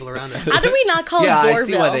down on the people around us. How did we not call Yeah, it I Goreville?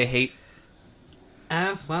 see why they hate.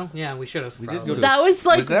 Well, yeah, we should have. We did probably. go to. That was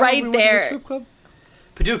like Was that right when we went to the there. strip club?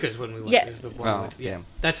 Paducah's when we went. Yeah. Is the one we Oh, went to. damn.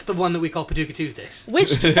 That's the one that we call Paducah Tuesdays.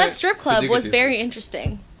 Which that strip club Paducah was Tuesday. very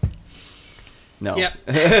interesting. No. Yep.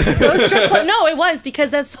 Those strip club, no, it was because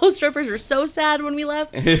those strippers were so sad when we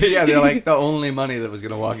left. Yeah, they're like the only money that was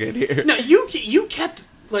gonna walk in here. No, you kept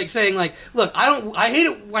like saying like, look, I hate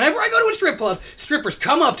it whenever I go to a strip club, strippers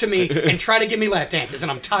come up to me and try to give me lap dances,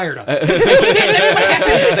 and I'm tired of it.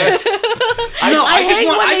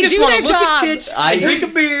 I just want to look at tits, I drink a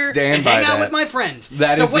beer, and hang out with my friends.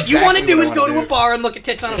 So what you want to do is go to a bar and look at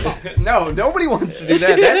tits on a phone. No, nobody wants to do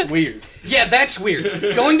that. That's weird. Yeah, that's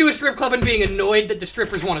weird. Going to a strip club and being annoyed that the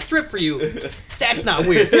strippers want to strip for you, that's not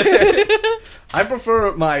weird. I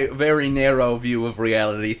prefer my very narrow view of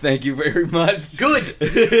reality. Thank you very much. Good.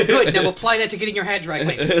 Now apply that to getting your hat dry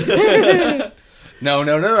cleaned.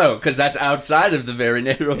 No, because that's outside of the very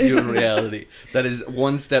narrow view of reality. That is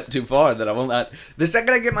one step too far that I will not. The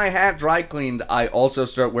second I get my hat dry cleaned, I also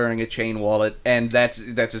start wearing a chain wallet, and that's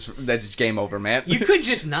game over, man. You could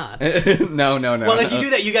just not. No. Well, if you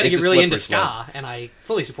do that, you got to get really into ska, and I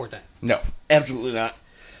fully support that. No, absolutely not.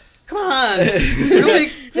 Come on.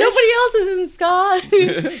 Really? Nobody else is in ska.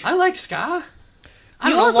 I like ska.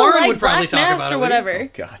 You also Lauren like would probably Black talk Mask about or it. whatever. Oh,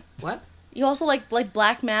 God. What? You also like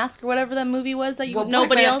Black Mask or whatever that movie was that Black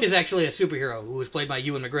nobody Mask else is actually a superhero who was played by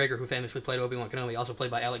Ewan McGregor, who famously played Obi-Wan Kenobi, also played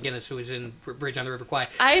by Alec Guinness, who was in Bridge on the River Kwai.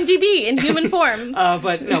 IMDb in human form.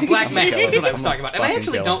 But no, Black Mask is what I was talking about. And I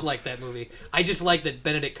actually kill him. don't like that movie. I just like that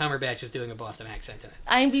Benedict Cumberbatch is doing a Boston accent in it.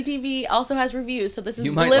 IMDb also has reviews, so this is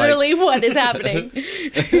You might literally what is happening.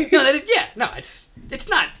 It's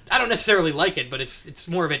not. I don't necessarily like it, but it's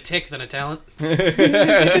more of a tick than a talent.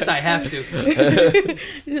 Just I have to.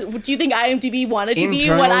 Do you think IMDb wanted to be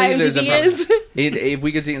what IMDb is? If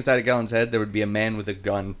we could see inside of Kellen's head, there would be a man with a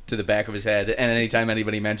gun to the back of his head, and anytime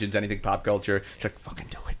anybody mentions anything pop culture, it's like, fucking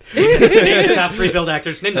do it. Name the top 3 build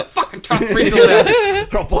actors. Name the fucking top 3 build actors.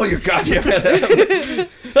 I'll blow your goddamn head out.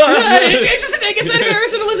 Jason Sudeikis, Ed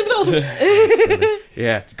Harris, and Elizabeth Olsen.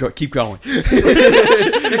 Yeah, keep going.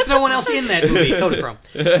 There's no one else in that movie. Kodachrome.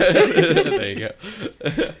 There you go.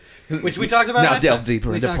 Which we talked about Now last delve time. deeper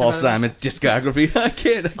We into talked Paul about it. Simon's discography. I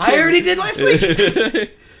can't. I already did last week.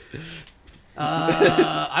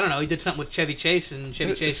 I don't know. He did something with Chevy Chase, and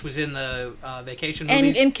Chevy Chase was in the Vacation movies.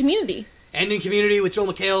 And in Community. And in Community with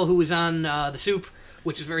Joel McHale, who was on The Soup,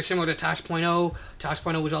 which is very similar to Tosh Point oh. Tosh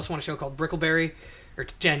Point oh was also on a show called Brickleberry. Or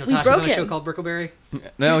Daniel Tosh was on a show called Brickleberry.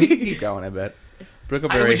 No, you keep going, I bet. I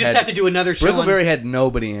would just have to do another show. Brickleberry had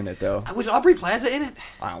nobody in it, though. Was Aubrey Plaza in it?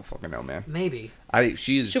 I don't fucking know, man. Maybe.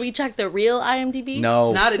 She's... Should we check the real IMDb?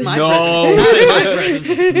 No. Not in my presence. Not in my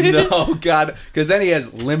presence. No, God. Because then he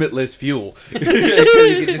has limitless fuel.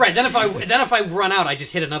 Right, then if I run out, I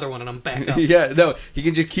just hit another one and I'm back up. Yeah, no. He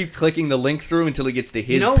can just keep clicking the link through until he gets to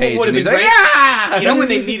his page. What would have been great? Yeah! You know when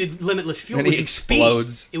they needed limitless fuel? And was he in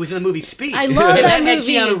explodes. Speed. It was in the movie Speed. I love and that had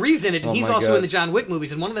movie. Keanu Reeves in it, and Oh he's my also God. in the John Wick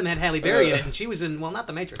movies, and one of them had Halle Berry in it, and she was in, well, not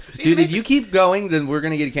The Matrix. Was she in Dude, The if you Matrix? keep going, then we're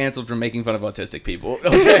going to get canceled for making fun of autistic people.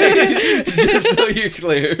 Okay? Just so you're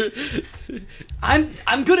clear.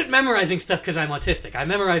 I'm good at memorizing stuff because I'm autistic. I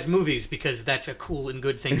memorize movies because that's a cool and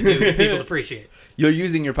good thing to do that people appreciate. You're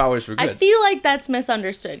using your powers for good. I feel like that's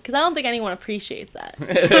misunderstood because I don't think anyone appreciates that.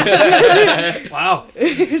 Wow.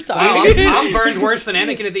 Sorry. Wow, I'm burned worse than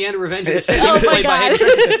Anakin at the end of Revenge of the Sith. Oh my played by God. Hayden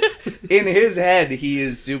Christensen. In his head, he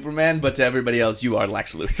is Superman, but to everybody else, you are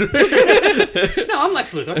Lex Luthor. No, I'm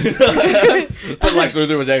Lex Luthor. But Lex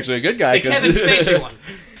Luthor was actually a good guy. The Kevin Spacey one.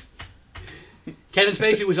 Kevin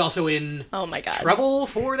Spacey was also in Oh my God. Trouble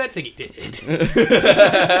for that thing he did.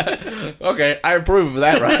 Okay, I approve of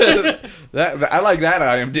that, right? I like that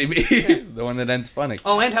IMDb. The one that ends funny.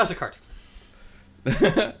 Oh, and House of Cards.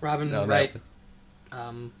 Robin No, Wright.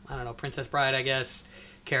 I don't know, Princess Bride, I guess.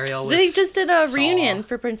 Carrie Elwes. They just did a Saw. reunion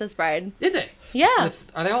for Princess Bride. Did they? Yeah.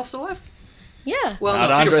 Are they all still alive? Yeah. Well, Not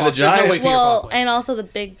no, Andre Peter the Falk. There's Giant. no way Peter Well, Falk was. and also the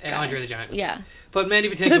big guy. And Andre the Giant was. Yeah. But Mandy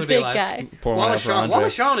Patinkin The would be big alive. guy. Pour one out Wallace for Shawn. Andre.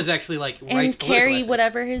 Wallace Shawn is actually like And Wright's Carrie, political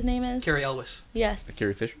whatever his name is. Carrie Elwes. Yes.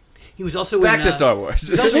 Carrie Fisher. He was also Back in, to Star Wars.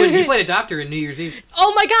 He was also in, he played a doctor in New Year's Eve.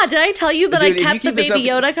 Oh my God, did I tell you that Dude, if I you kept the keep this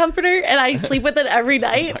Baby up- Yoda comforter and I sleep with it every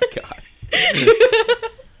night? Oh my God.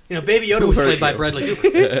 You know, Baby Yoda was Who hurt played by you? Bradley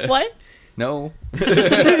Cooper. What? No.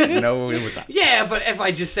 No, it was not. Yeah, but if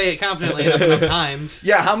I just say it confidently enough times.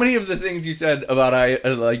 Yeah, how many of the things you said about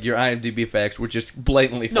like your IMDb facts were just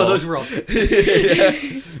blatantly false? No, those were all true.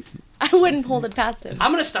 I wouldn't hold it past him.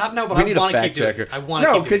 I'm going to stop now, but We I need a want to fact keep doing checker. it. I want to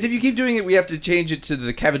No, keep doing because it. if you keep doing it, we have to change it to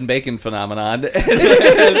the Kevin Bacon phenomenon.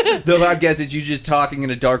 The podcast is you just talking in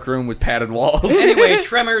a dark room with padded walls. Anyway,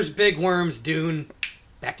 Tremors, Big Worms, Dune.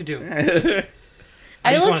 Back to Dune. It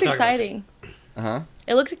just looks wanna talk about exciting. Uh-huh.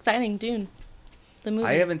 It looks exciting, Dune. The movie.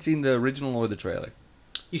 I haven't seen the original or the trailer.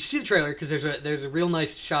 You should see the trailer because there's a real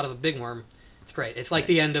nice shot of a big worm. It's great. It's like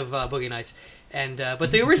the end of Boogie Nights, and but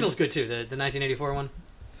the original's good too. The 1984 one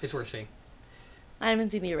is worth seeing. I haven't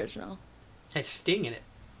seen the original. It has Sting in it.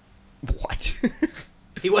 What?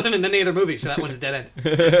 He wasn't in any other movie, so that one's a dead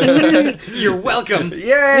end. You're welcome.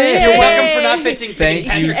 Yay! You're welcome for not pitching Thank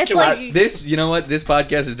you. It's Stewart. like- This, you know what? This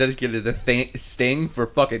podcast is dedicated to Sting for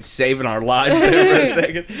fucking saving our lives there for a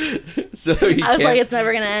second. So I was like, it's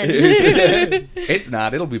never gonna end. It's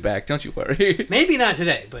not. It'll be back. Don't you worry. Maybe not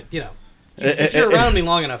today, but you know, if you're around me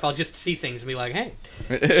long enough, I'll just see things and be like,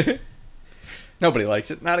 hey. Nobody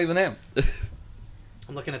likes it. Not even him.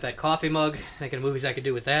 I'm looking at that coffee mug, thinking of movies I could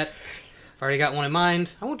do with that. I've already got one in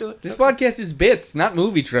mind. I won't do it. This podcast is bits, not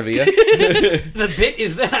movie trivia. The bit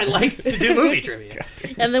is that I like to do movie trivia.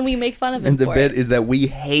 And then we make fun of him And the for bit it. is that we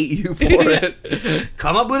hate you for it.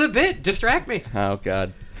 Come up with a bit. Distract me. Oh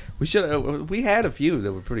God, we should. We had a few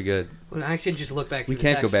that were pretty good. Well, I should just look back through We the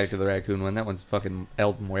can't go texts. back to the raccoon one. That one's fucking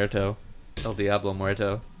El Muerto, El Diablo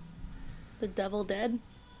Muerto. The devil dead?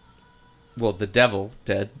 Well, the devil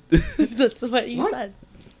dead. That's what you What? said.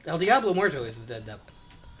 El Diablo Muerto is the dead devil.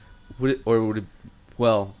 Would it, or would it?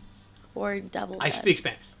 Well, Or devil I dead. speak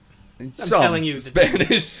Spanish. I'm telling you,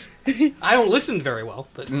 Spanish. I don't listen very well,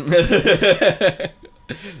 but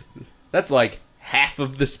That's like half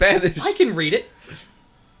of the Spanish. I can read it.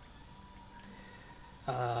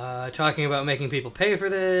 Talking about making people pay for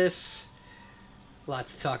this.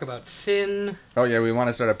 Lots to talk about sin. Oh yeah, we want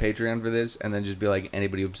to start a Patreon for this, and then just be like,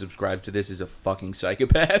 anybody who subscribes to this is a fucking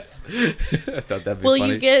psychopath. I thought that'd be Will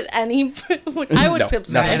funny. you get any... I would No,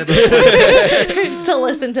 subscribe nothing. to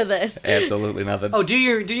listen to this. Absolutely nothing. Oh, do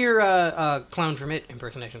your clown from It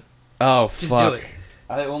impersonation. Oh, Just fuck. do it.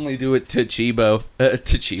 I only do it to Chibo. To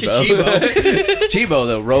Chibo. To Chibo. Chibo,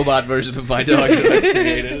 the robot version of my dog that I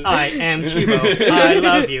created. I am Chibo. I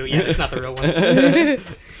love you. Yeah, it's not the real one.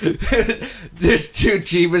 There's two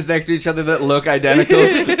Chibas next to each other that look identical.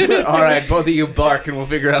 All right, both of you bark and we'll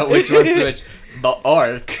figure out which one's which.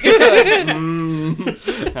 Bark. I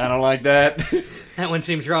don't like that. That one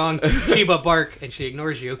seems wrong. Chiba bark, and she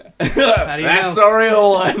ignores you. How do you That's know? the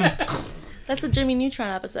real one. That's a Jimmy Neutron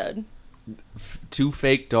episode. Two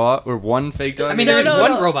fake dog or one fake dog? I mean, No, there is no,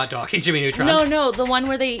 one no. robot dog in Jimmy Neutron. No, the one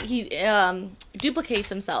where he duplicates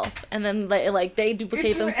himself, and then they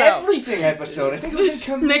duplicate it's an themselves. everything episode. I think it was in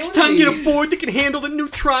Community. Next time, get a board that can handle the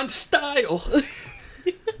Neutron style.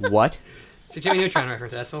 What? It's a Jimmy Neutron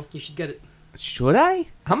reference, asshole. You should get it. Should I?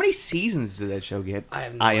 How many seasons did that show get? I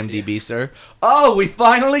have no IMDb, idea. sir. Oh, we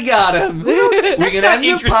finally got him. We can not end the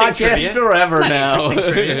interesting podcast trivia. forever It's not now.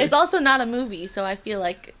 interesting trivia. It's also not a movie, so I feel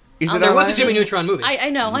like Is it There was a online? Jimmy Neutron movie I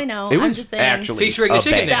know. It I'm was just saying. actually featuring the a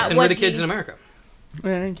chicken band. dance That and We're the was Kids the- in America.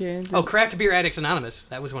 Oh, Oh, Craft Beer Addicts Anonymous.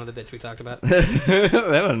 That was one of the bits we talked about.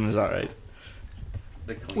 that one was all right.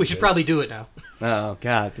 We should probably do it now. Oh,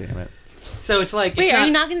 god damn it. So it's like... Wait, it's are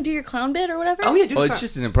you not going to do your clown bit or whatever? Oh, yeah, do Well, the it's clown.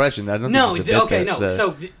 just an impression. I don't No, think it's a bit okay, that no. the-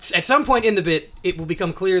 So at some point in the bit, it will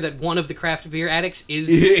become clear that one of the craft beer addicts is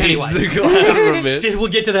He's Pennywise. the clown from it. Just, we'll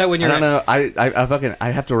get to that when I you're don't ready. know. I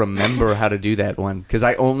have to remember how to do that one because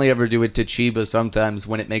I only ever do it to Chiba sometimes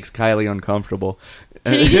when it makes Kylie uncomfortable.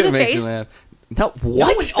 Can you do It the makes face? her laugh. No, No,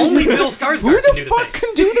 what? only Bill Skarsgård Who can the do the fuck face.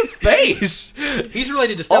 can do the face? He's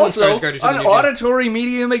related to Stellan Also, Skarsgård, who's in an the new auditory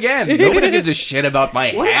medium again. Nobody gives a shit about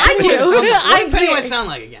my What hat. I do. What I did Pennywise do. sound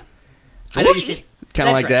like again? I know you can. Kind of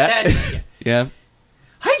That's like right. that. That's right, yeah. Yeah.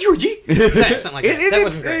 Hi, Georgie. Something like that. That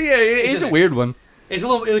wasn't great. Yeah, He's it's in a it. weird one. It's a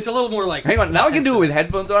little more like. Hang on, now I can do it intense. with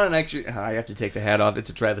headphones on, and actually, I have to take the hat off. It's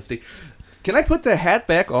a travesty. Can I put the hat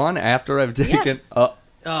back on after I've taken?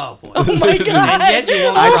 Oh boy. Oh my And god. yet you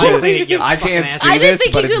won't I try can't- to clean it. You I fucking can't ass. see I didn't this,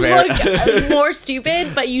 think but you it's could very- look more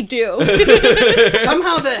stupid, but you do.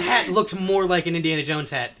 Somehow the hat looks more like an Indiana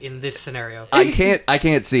Jones hat in this scenario. I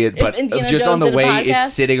can't see it, but Indiana just on Jones the did a way podcast?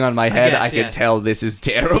 it's sitting on my head, guess, I can yeah. tell this is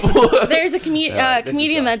terrible. There's a this is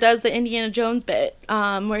comedian bad. that does the Indiana Jones bit,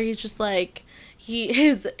 where he's just like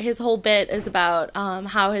his whole bit is about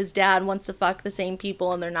how his dad wants to fuck the same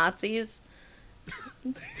people and they're Nazis.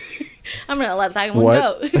 I'm gonna let that one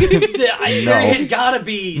What? go. There has got to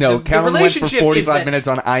be No, the Calvin went for relationship is 45 that- minutes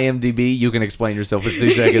on IMDb. You can explain yourself in 2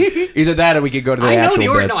 seconds. Either that or we could go to the I know actual the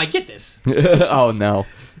order. bits. No, I get this. Oh, no.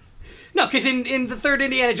 No, because in the third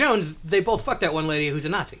Indiana Jones, they both fucked that one lady who's a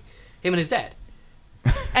Nazi. Him and his dad.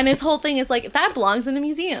 And his whole thing is like that belongs in a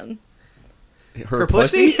museum. Her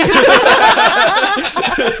pussy?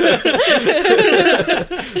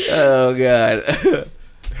 Oh, God.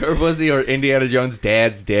 Her pussy or Indiana Jones'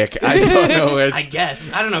 dad's dick. I don't know where. I guess.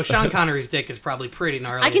 I don't know. Sean Connery's dick is probably pretty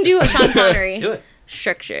gnarly. I can do a Sean Connery. Do it.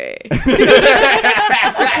 Structure.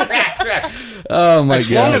 Oh, my As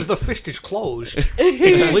God. long as the fist is closed,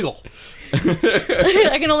 it's legal.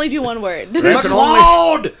 I can only do one word. There can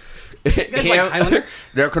McLeod! You guys like Highlander?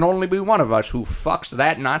 There can only be one of us who fucks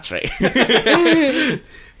that Nazi. Dad,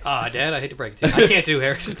 I hate to break it to you. I can't do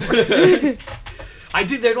Harrison Ford. I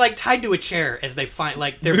do. They're like tied to a chair as they find.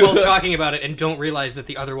 Like they're both talking about it and don't realize that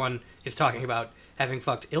the other one is talking about having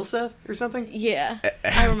fucked Ilsa or something. Yeah,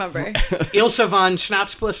 I remember. Ilsa von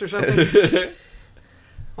Schnapsbliss or something.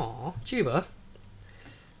 Aw, Chiba.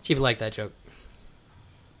 Chiba liked that joke.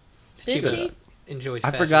 Did she? Enjoys.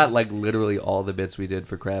 I fashion. forgot like literally all the bits we did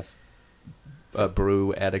for Craft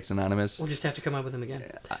Brew Addicts Anonymous. We'll just have to come up with them again.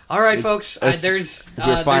 All right, folks. There's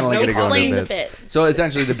we're finally no gonna go Explain into the bit. So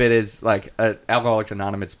essentially, the bit is like Alcoholics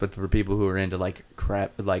Anonymous, but for people who are into like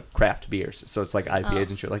craft beers. So it's like IPAs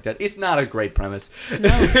and shit like that. It's not a great premise. No,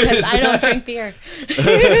 because I don't drink beer.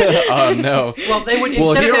 Oh no. Well, they would. Well,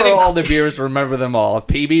 Instead here of are having, all the beers. Remember them all: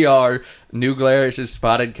 PBR, New Glarish's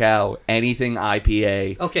Spotted Cow, anything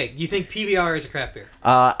IPA. Okay, you think PBR is a craft beer?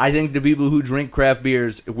 I think the people who drink craft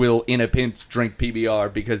beers will, in a pinch, drink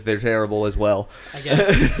PBR because they're terrible as well. I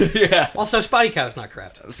guess. Yeah. Also, Spotty Cow's not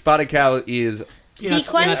craft. Spotted Cow is. You're not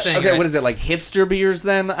Sequence? saying Okay, right. what is it, like hipster beers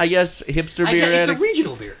then, I guess? Hipster I beer guess it's a addicts?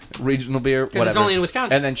 regional beer. Regional beer, whatever. it's only in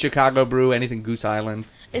Wisconsin. And then Chicago Brew, anything Goose Island.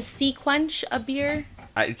 Is Sequench a beer?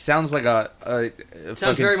 It sounds like a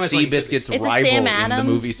fucking very much like it could be. Seabiscuit's It's a rival Sam in the Adams.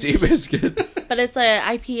 movie Seabiscuit. But it's a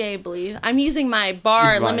IPA, I believe. I'm using my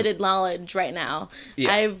bar Use mine. limited knowledge right now.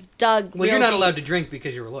 Yeah. I've dug. Well, real you're not deep. allowed to drink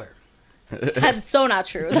because you're a lawyer. That's so not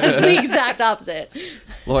true. That's the exact opposite.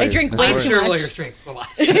 Lawyers, I drink no way I'm lawyers. too sure much. lawyers drink a lot.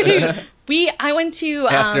 I went to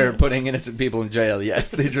After putting innocent people in jail, yes,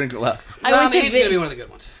 they drink a lot. I went to Maheen's gonna be one of the good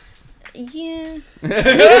ones. yeah.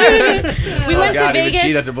 We went to God, even she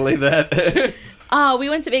Vegas. doesn't believe that. We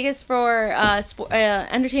went to Vegas for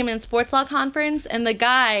entertainment and sports law conference, and the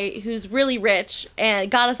guy who's really rich and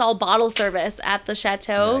got us all bottle service at the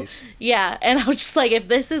chateau. Nice. Yeah, and I was just like, if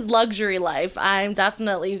this is luxury life, I'm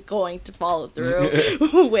definitely going to follow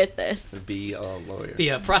through with this. Be a lawyer. Be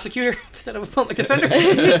a prosecutor instead of a public defender.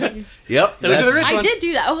 Yep. Those are the rich I ones. did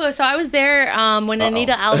do that. Okay, so I was there when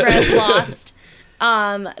Anita Alvarez lost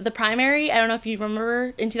the primary. I don't know if you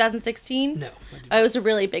remember in 2016. No. It was a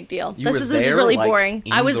really big deal. You This were is there, really like, boring.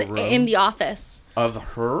 in I was the room? in the office. Of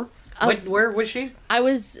her? Where was she? I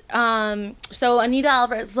was so Anita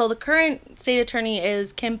Alvarez. So the current state attorney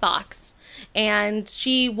is Kim Fox, and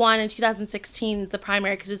she won in 2016 the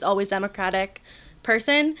primary because it's always Democratic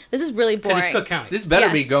person. This is really Because boring. it's Cook County. This better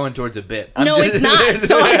be Yes. going towards a bit. No, it's not.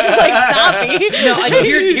 So I'm just like, stop me. No,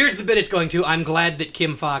 here's the bit it's going to. I'm glad that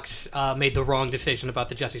Kim Fox made the wrong decision about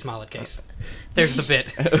the Jussie Smollett case. There's the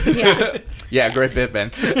bit. Yeah. Yeah, great bit,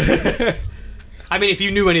 Ben. I mean, if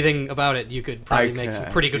you knew anything about it, you could probably make some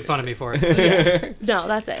pretty good fun of me for it. No,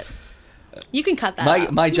 that's it. You can cut that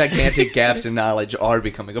out. My gigantic gaps in knowledge are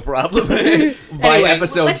becoming a problem. By Anyway,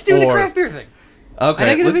 episode let's do the 4. craft beer thing.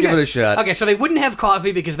 Okay, let's give it a shot. Okay, so they wouldn't have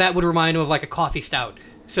coffee because that would remind them of like a coffee stout.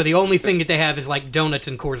 So the only thing that they have is like donuts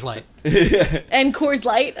and Coors Light. And Coors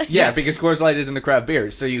Light. Yeah, because Coors Light isn't a craft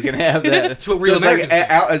beer, so you can have that. It's what real it's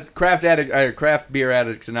Americans like craft beer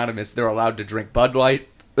addicts anonymous. They're allowed to drink Bud Light.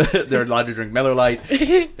 They're allowed to drink Miller Lite,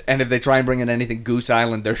 and if they try and bring in anything Goose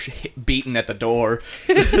Island, they're beaten at the door.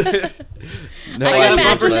 No, I I got a imagine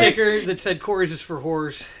bumper this. sticker that said Coors is for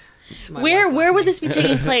whores. My Where wife where left would me. this be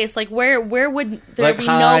taking place? Like where would there Like, be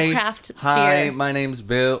hi, no craft Hi, beer? my name's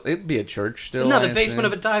Bill. It'd be a church still. No, I the basement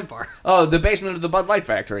of assume. a dive bar. Oh, the basement of the Bud Light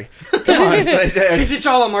factory. Come on, it's right there. Because it's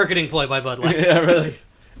all a marketing ploy by Bud Light. Yeah, really.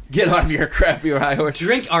 Get off your craft beer high horse.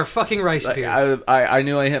 Drink our fucking rice Like, beer. I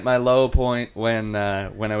knew I hit my low point when I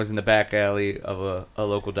was in the back alley of a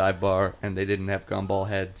local dive bar and they didn't have gumball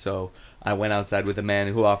head, so I went outside with a man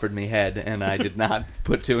who offered me head and I did not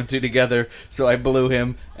put 2 and 2 together, so I blew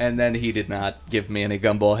him and then he did not give me any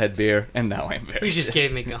gumball head beer and now I'm very He just sick.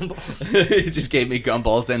 gave me gumballs. He just gave me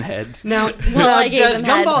gumballs and head. Now, I gave does them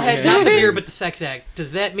head. gumball head, not the beer, but the sex act,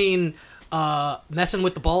 does that mean messing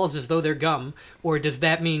with the balls as though they're gum, or does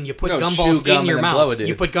that mean you put No, chew gumballs gum in your and then blow mouth? a dude.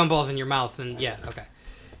 You put gumballs in your mouth, and yeah, okay.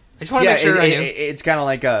 I just want to Yeah, make sure I knew. it's kind of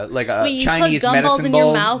like a Wait, you Chinese put gumballs medicine in your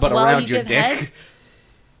balls, mouth but while around you your give dick. head?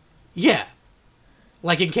 Yeah,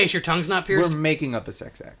 like in case your tongue's not We're pierced. making up a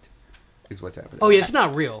sex act, is what's happening. Oh yeah, it's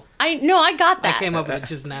not real. I got that. I came up with it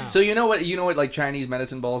just now. So you know what like Chinese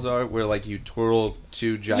medicine balls are, where like you twirl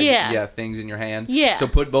 2 giant Yeah. things in your hand. Yeah. So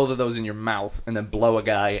put both of those in your mouth and then blow a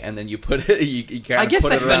guy and then you put it. You kind I of guess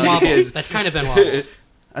put that's it around Benoit balls. his. That's kind of Benoit balls.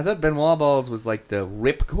 I thought Benoit balls was like the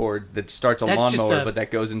rip cord that starts a That's just lawnmower, a- but that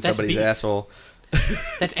goes in that's somebody's beads. asshole.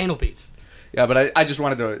 That's anal beads. Yeah, but I just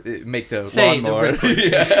wanted to make the Say the lawnmower. rip cord.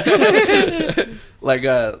 Yeah.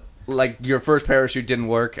 Like your first parachute didn't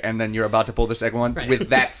work, and then you're about to pull the second one Right. with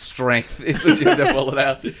that strength. It's what you have to pull it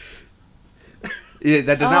out. Yeah,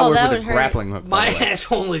 that does not work with a grappling hook. My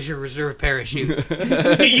asshole is your reserve parachute.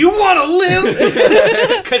 Do you want to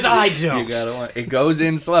live? Because I don't. You gotta want. It goes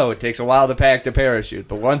in slow. It takes a while to pack the parachute,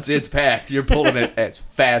 but once it's packed, you're pulling it as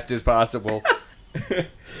fast as possible.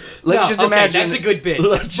 Let's just imagine. That's a good bit.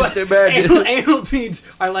 Let's just imagine. Anal beads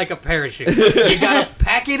are like a parachute. You gotta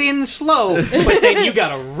pack it in slow, but then you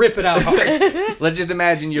gotta rip it out hard. Let's just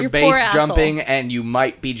imagine you're base jumping, and you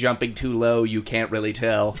might be jumping too low. You can't really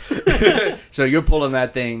tell. So you're pulling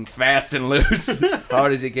that thing fast and loose as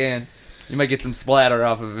hard as you can. You might get some splatter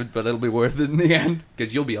off of it, but it'll be worth it in the end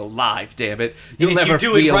because you'll be alive. Damn it! You'll never if you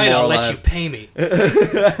do it right, I'll let you pay me.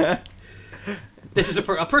 This is a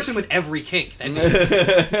person with every kink. So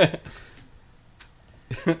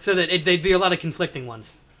that they'd be a lot of conflicting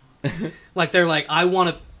ones. Like they're like, I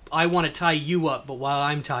want to tie you up, but while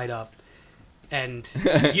I'm tied up, and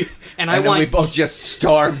you and I want we both just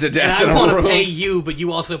starve to death. And I want to pay you, but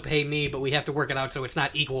you also pay me, but we have to work it out so it's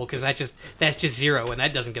not equal because that's just zero, and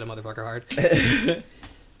that doesn't get a motherfucker hard.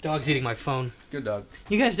 Dog's eating my phone. Good dog.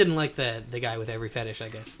 You guys didn't like the guy with every fetish, I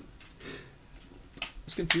guess.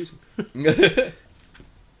 It's confusing.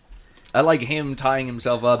 I like him tying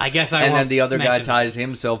himself up. I guess and then the other guy ties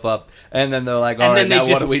himself up, and then they're like, "All right, now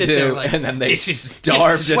what do we do?" Like, and then they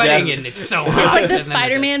starve to death. And it's so hot. It's like the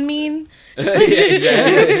Spider-Man meme. Yeah,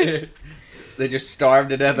 exactly. They just starve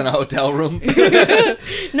to death in a hotel room.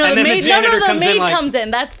 No, the maid comes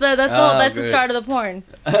in. That's the start of the porn.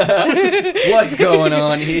 What's going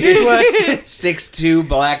on here? 6'2"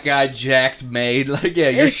 black guy jacked maid. Like, yeah,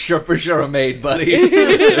 you're for sure a maid, buddy.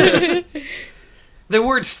 The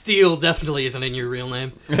word steal definitely isn't in your real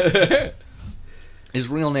name. His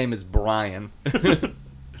real name is Brian.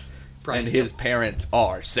 And his parents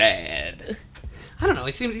are sad. I don't know.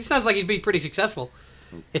 He sounds like he'd be pretty successful.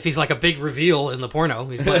 If he's like a big reveal in the porno,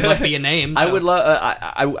 he must be a name. So. I would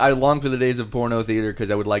I long for the days of porno theater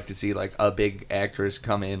because I would like to see like a big actress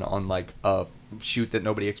come in on like a shoot that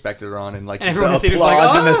nobody expected her on and like just the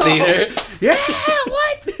applause like, in the theater. Yeah,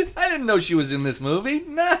 what? I didn't know she was in this movie.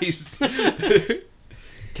 Nice.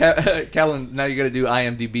 Callan, now you got to do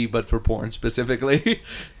IMDb, but for porn specifically.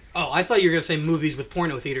 Oh, I thought you were gonna say movies with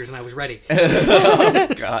porno theaters, and I was ready. Oh,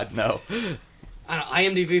 God, no. I don't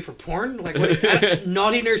know, IMDb for porn? Like what?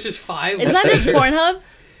 Naughty Nurses 5? Isn't that just Pornhub?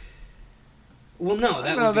 Well, no.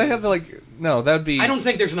 They have like that would be. I don't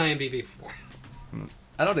think there's an IMDb for porn.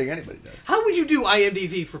 I don't think anybody does. How would you do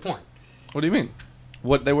IMDb for porn? What do you mean?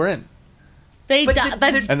 What they were in?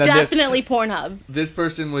 That's definitely Pornhub. This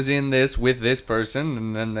person was in this with this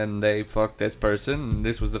person, and then they fucked this person, and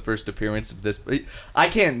this was the first appearance of this. I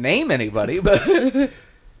can't name anybody, but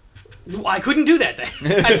I couldn't do that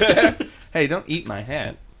then. Hey, don't eat my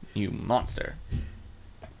hat, you monster.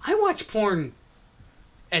 I watch porn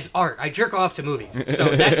as art. I jerk off to movies,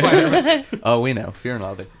 so that's why. Oh, we know. Fear and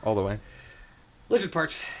Loathing, all the way. Lizard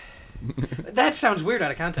parts. That sounds weird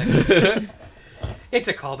out of context. It's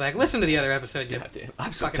a callback. Listen to the other episode, Jim.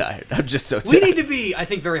 I'm so tired. I'm just so tired. We need to be, I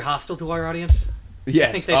think, very hostile to our audience. Yes.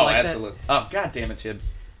 I think they'd like absolutely. That. Oh, God damn it,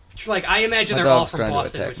 Chibs. It's like, I imagine they're all from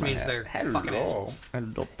Boston, which means they're fucking assholes.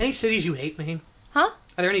 Any cities you hate, Maheen? Huh?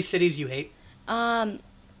 Are there any cities you hate? Yeah.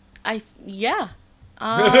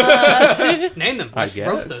 Name them. Let's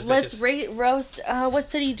roast those bitches. Let's roast. What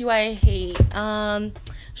city do I hate?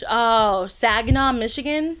 Saginaw,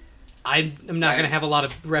 Michigan. I'm not going to have a lot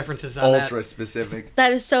of references on that. Ultra specific.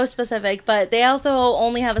 That is so specific, but they also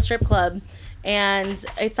only have a strip club, and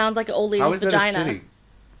it sounds like an old lady's vagina. How is that a city?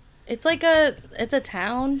 It's like it's a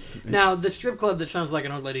town. Now, the strip club that sounds like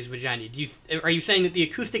an old lady's vagina, are you saying that the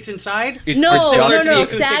acoustics inside? No.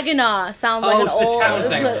 Saginaw sounds like an old...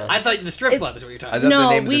 I thought the strip club is what you're talking about.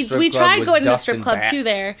 No, we tried going to the strip club too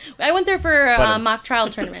there. I went there for a mock trial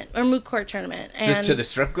tournament, or moot court tournament. And just to the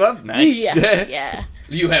strip club? Nice. Yes, yeah.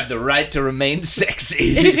 You have the right to remain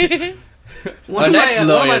sexy. One of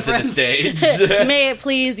my friends, to the stage. May it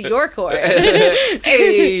please your court.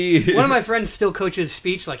 Hey. One of my friends still coaches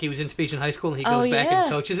speech, like he was in speech in high school, and he goes back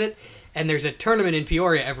and coaches it. And there's a tournament in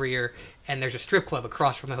Peoria every year, and there's a strip club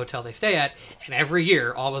across from the hotel they stay at. And every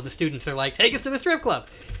year, all of the students are like, take us to the strip club.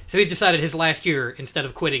 So he's decided his last year, instead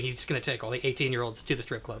of quitting, he's going to take all the 18-year-olds to the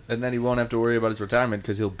strip club. And then he won't have to worry about his retirement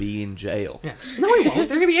because he'll be in jail. Yeah. No, he won't.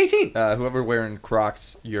 They're going to be 18. Whoever wearing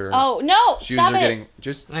Crocs, your shoes stop are getting...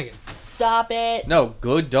 Stop it. No,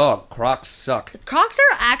 good dog. Crocs suck. Crocs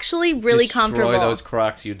are actually really comfortable. Destroy those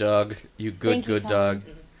Crocs, you dog. You good dog.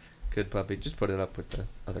 Colin. Good puppy. Just put it up with the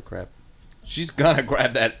other crap. She's gonna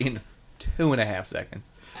grab that in 2.5 seconds.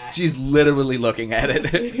 She's literally looking at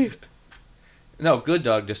it. No, good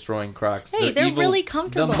dog destroying Crocs. Hey, they're really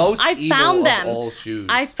comfortable. The most I evil found of them. all shoes.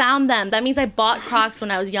 I found them. That means I bought Crocs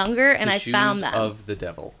when I was younger, and the I found them. shoes of the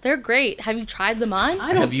devil. They're great. Have you tried them on?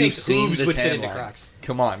 I don't Have think you seen hooves the would fit tan into lines? Crocs.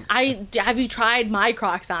 Come on. Have you tried my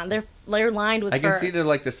Crocs on? They're lined with I fur. can see they're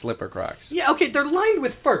like the slipper Crocs. Yeah, okay, they're lined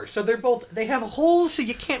with fur, so they have holes so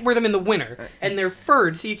you can't wear them in the winter, and they're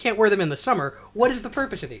furred so you can't wear them in the summer. What is the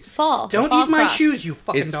purpose of these? Fall. Don't Fall eat my Crocs. shoes, you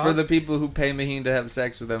fucking It's dog. for the people who pay Maheen to have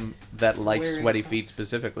sex with them that like Wearing- sweaty feet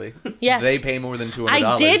specifically. Yes. They pay more than $200.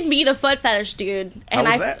 I did meet a foot fetish dude, and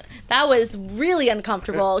How was that? was really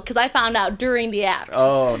uncomfortable because I found out during the act.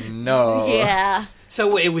 Oh, no. Yeah.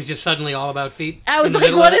 So it was just suddenly all about feet? I was in the like,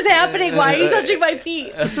 middle what of is it? happening? Why are you touching my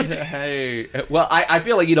feet? Hey. Well, I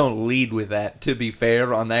feel like you don't lead with that, to be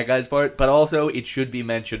fair, on that guy's part, but also it should be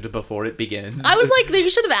mentioned before it begins. I was like, you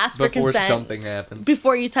should have asked for before consent something happens.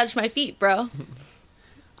 before you touch my feet, bro.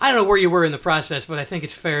 I don't know where you were in the process, but I think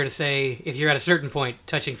it's fair to say if you're at a certain point,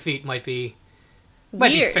 touching feet might be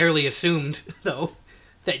Weird. fairly assumed, though,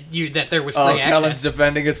 that there was Oh, free Kellen's access.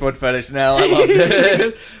 defending his foot fetish now. I love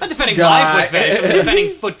it. Not defending Guy. my foot fetish, I'm defending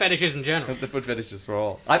foot fetishes in general. The foot fetish is for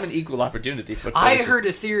all. I'm an equal opportunity foot I fetishist. heard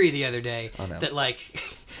a theory the other day Oh, no. that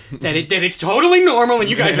that it's totally normal and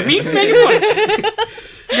you guys are mean for making fun.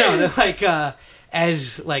 No, that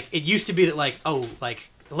it used to be that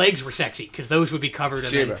legs were sexy because those would be covered.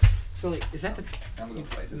 And Shiva. is that the I'm gonna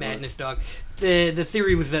fight the madness dog? The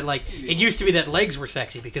theory was that it used to be that legs were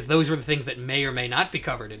sexy because those were the things that may or may not be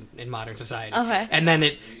covered in modern society. Okay. And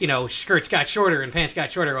then skirts got shorter and pants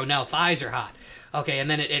got shorter. Oh, now thighs are hot. Okay,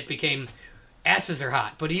 and then it became asses are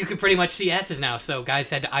hot. But you can pretty much see asses now. So guys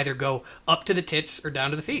had to either go up to the tits or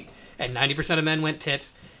down to the feet. And 90% of men went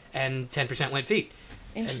tits, and 10% went feet.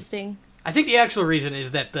 Interesting. I think the actual reason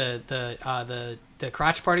is that the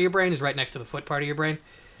crotch part of your brain is right next to the foot part of your brain.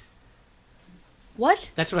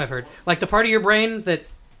 What? That's what I've heard. Like the part of your brain that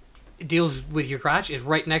deals with your crotch is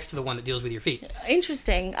right next to the one that deals with your feet.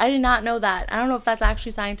 Interesting. I did not know that. I don't know if that's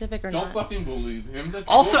actually scientific or Don't not. fucking believe him. That's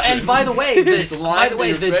Also, bullshit. and by the way,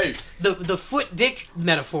 It's the foot dick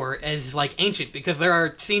metaphor is ancient because there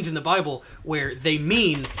are scenes in the Bible where they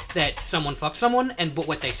mean that someone fucked someone, but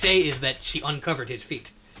what they say is that she uncovered his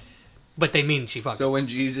feet. But they mean she fucked. So when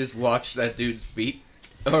Jesus watched that dude's feet,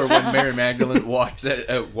 or when Mary Magdalene watched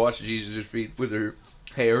Jesus' feet with her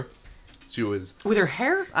hair, she was. With her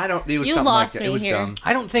hair? It was You something lost like that. me It was here. dumb.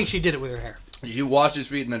 I don't think she did it with her hair. She washed his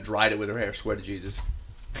feet and then dried it with her hair. Swear to Jesus.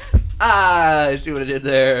 I see what I did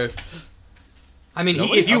there. I mean,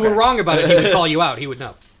 Nobody- if you were okay. wrong about it, he would call you out. He would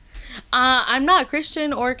know. I'm not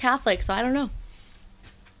Christian or Catholic, so I don't know.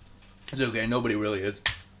 It's okay. Nobody really is.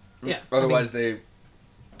 Yeah. Otherwise, they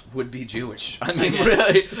would be Jewish. I mean, guess.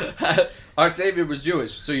 really. Our Savior was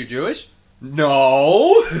Jewish. So you're Jewish?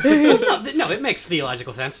 No. No, it makes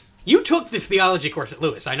theological sense. You took this theology course at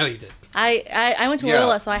Lewis. I know you did. I went to Yeah,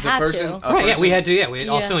 Loyola, so I the had person- to. A Right, yeah, we person- had to. Yeah, we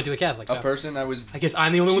also Yeah. went to a Catholic. A So. person I guess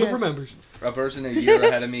I'm the only one who Yes. remembers. A person a year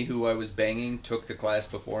ahead of me who I was banging took the class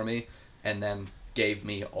before me and then gave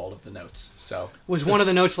me all of the notes. So Was one of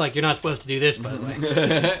the notes like, you're not supposed to do this, by the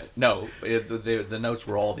way? no, the notes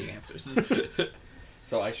were all the answers.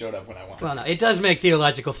 So I showed up when I wanted. Well, no, it does make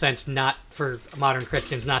theological sense not for modern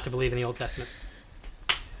Christians not to believe in the Old Testament.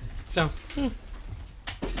 So,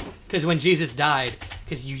 because when Jesus died,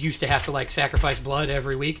 because you used to have to sacrifice blood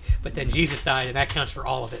every week, but then Jesus died, and that counts for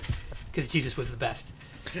all of it, because Jesus was the best.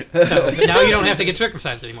 So now you don't have to get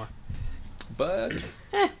circumcised anymore. But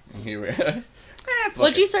here we are.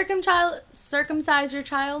 Would you circumcise your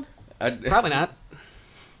child? Probably not.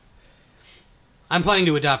 I'm planning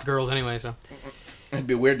to adopt girls anyway, so. It'd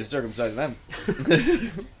be weird to circumcise them.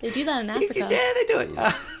 They do that in Africa. Yeah, they do it.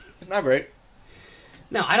 It's not great.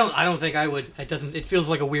 No, I don't think I would. It doesn't. It feels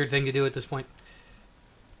like a weird thing to do at this point.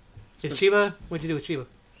 Is Sheba? What'd you do with Sheba?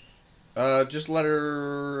 Just let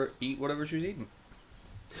her eat whatever she's eating.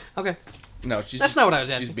 Okay. No, That's not what I was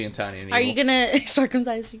She's asking. being tiny and evil. Are you gonna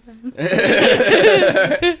circumcise your child?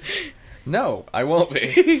 No, I won't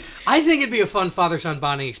be. I think it'd be a fun father-son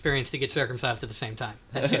bonding experience to get circumcised at the same time.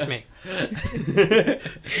 That's just me.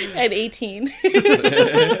 At 18.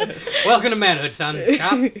 Welcome to manhood, son.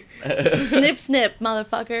 Chop. Snip, snip,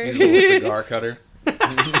 motherfucker. He's a little cigar cutter.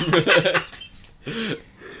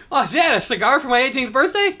 Oh, is that a cigar for my 18th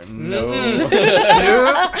birthday? No. Nope.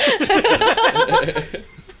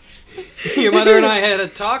 Your mother and I had a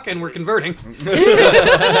talk, and we're converting. Couldn't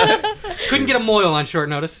get a moil on short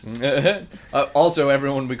notice. Also,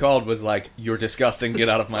 everyone we called was like, "You're disgusting. Get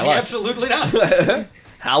out of my life." Absolutely not.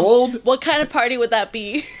 How old? What kind of party would that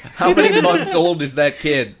be? How many months old is that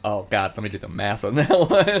kid? Oh, God, let me do the math on that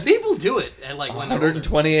one. People do it at like when they're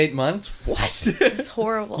 128 months? What? It's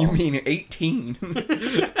horrible. You mean 18?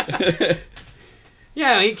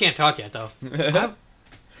 Yeah, he can't talk yet, though.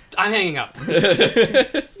 I'm hanging up.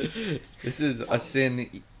 This is a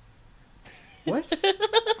sin. What?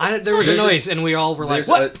 There was a noise, and we all were like,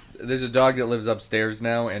 what? There's a dog that lives upstairs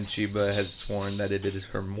now, and Chiba has sworn that it is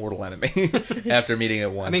her mortal enemy after meeting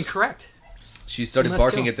it once. I mean, correct. She started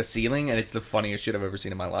barking at the ceiling, and it's the funniest shit I've ever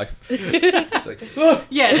seen in my life. It's like, oh!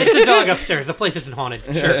 Yeah, it's the dog upstairs. The place isn't haunted.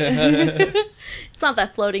 Sure. It's not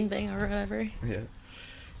that floating thing or whatever. Yeah.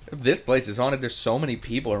 If this place is haunted, there's so many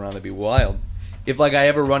people around, it'd be wild. If, like, I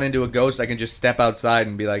ever run into a ghost, I can just step outside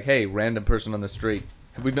and be like, hey, random person on the street.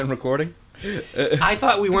 Have we been recording? I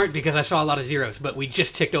thought we weren't because I saw a lot of zeros, but we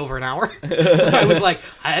just ticked over an hour. I was like,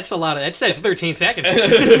 that's a lot of... That says 13 seconds.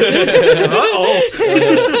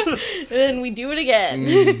 Uh-oh. And we do it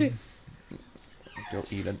again. Go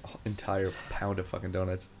eat an entire pound of fucking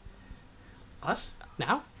donuts. Us?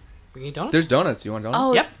 Now? We eat donuts? There's donuts. You want donuts?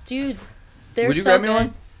 Oh, Yep. dude. They're Would you so grab me good.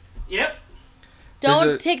 one? Yep.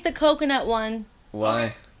 Don't take the coconut one.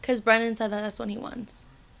 Why? Because Brennan said that's what he wants.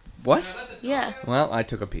 What? Yeah. Well, I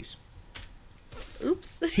took a piece.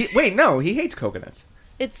 Oops. Wait, no, he hates coconuts.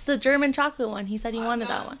 It's the German chocolate one. He said he wanted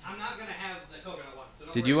that one. I'm not going to have the coconut one. So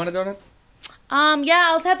Did you want a donut? Yeah,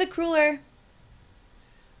 I'll have the cruller.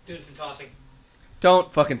 Doing some tossing.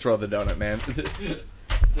 Don't fucking throw the donut, man.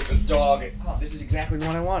 It's like a dog. Oh, this is exactly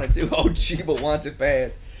what I wanted to. Oh, Chiba wants it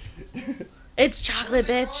bad. It's chocolate,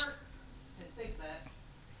 bitch. I think that.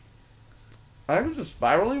 I was a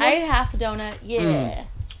spiraling one? I ate half a donut. Yeah.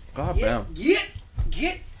 God damn.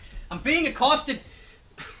 Get. I'm being accosted.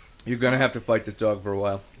 You're gonna have to fight this dog for a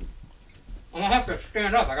while. I'm gonna have to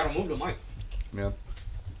stand up. I gotta move the mic. Yeah.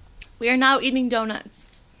 We are now eating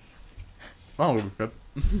donuts. Oh, good.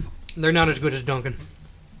 They're not as good as Dunkin'.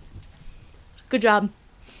 Good job.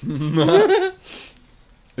 This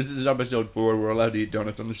is episode 4. We're allowed to eat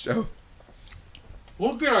donuts on the show.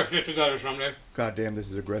 We'll get our shit together someday. God damn, this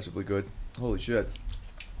is aggressively good. Holy shit.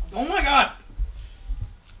 Oh my god.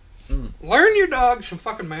 Learn your dog some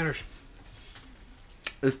fucking manners.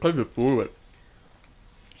 It's because of fluid.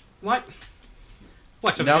 What?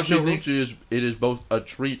 What? So Now there's she no thinks it is both a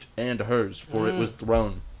treat and hers, for it was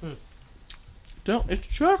thrown. Don't. It's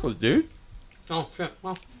chocolate, dude. Oh shit.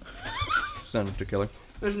 Well, Sounded to kill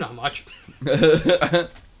there's not much. When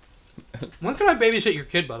can I babysit your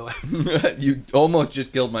kid, by the way? her. You almost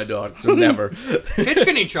just killed my dog, so never. Kids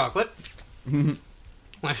can eat chocolate.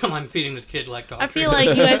 While I'm feeding the kid like dog I feel like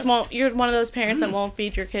you guys won't. You're one of those parents that won't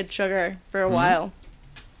feed your kid sugar for a while.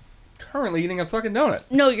 Currently eating a fucking donut.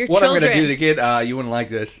 No, your What children. I'm gonna do to the kid? You wouldn't like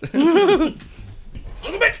this.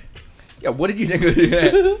 Yeah, what did you think of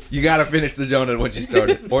that? You gotta finish the donut once you start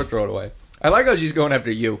it, or throw it away. I like how she's going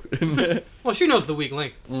after you. Well, she knows the weak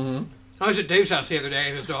link. Mm-hmm. I was at Dave's house the other day,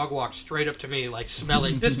 and his dog walked straight up to me, like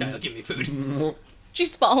smelling. This guy will give me food.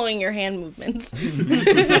 She's following your hand movements.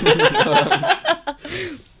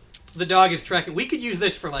 The dog is tracking. We could use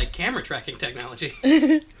this for like camera tracking technology.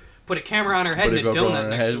 Put a camera on her head Put and a a GoPro on donut her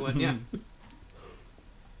next head. to it. Yeah.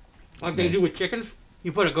 Like they do with chickens.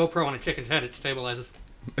 You put a GoPro on a chicken's head, it stabilizes.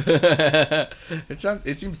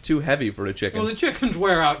 It seems too heavy for a chicken. Well, the chickens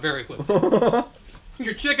wear out very quickly.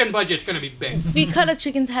 Your chicken budget's going to be big. If you cut a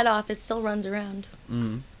chicken's head off, it still runs around.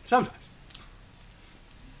 Sometimes.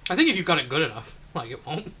 I think if you cut it good enough, like it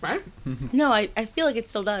won't, right? No, I feel like it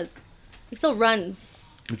still does. It still runs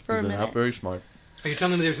for a They're minute. not very smart. Are you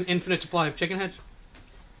telling me there's an infinite supply of chicken heads?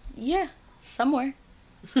 Yeah, somewhere.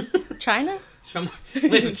 China?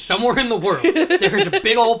 Listen, somewhere in the world, there is a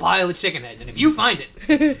big old pile of chicken heads, and if you find it,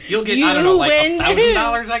 you'll get, I don't know, like win.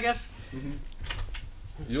 $1,000, I guess?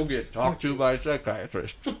 You'll get talked to by a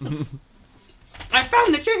psychiatrist. I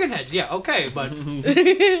found the chicken heads. Yeah, okay, but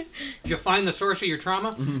did you find the source of your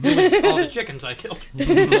trauma? It was all the chickens I killed.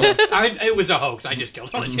 It was a hoax. I just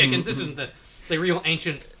killed all the chickens. This isn't the real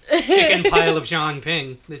ancient chicken pile of Jean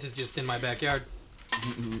Ping. This is just in my backyard.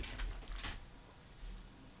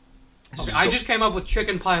 Okay, I just came up with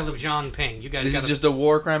chicken pile of Jean Ping. You guys This got is just a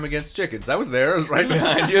war crime against chickens. I was there. I was right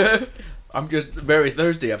behind you. I'm just very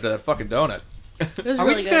thirsty after that fucking donut. It was Are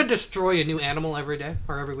we really just good. going to destroy a new animal every day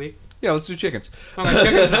or every week? Yeah, let's do chickens. Okay,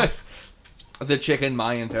 chickens now. The chicken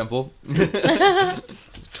Mayan temple.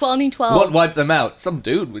 2012. What wiped them out? Some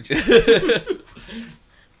dude. Which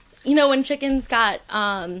You know, when chickens got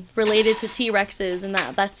related to T-Rexes and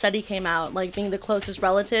that study came out, like being the closest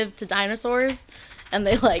relative to dinosaurs, and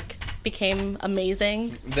they like became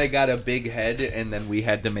amazing. They got a big head, and then we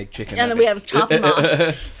had to make chicken And nuggets. then we have to chop them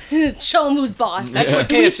off. Show them who's boss. That's what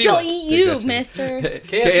We KFC still was. eat you, Gotcha. mister.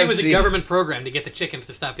 KFC was a government program to get the chickens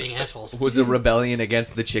to stop being assholes. Was a rebellion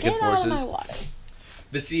against the chicken Get out of forces. my water.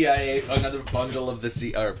 The CIA, another bundle of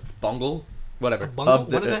the or bungle, whatever. A bungle? Of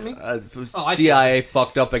the, What does that mean? I see. CIA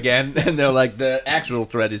fucked up again, and they're like, the actual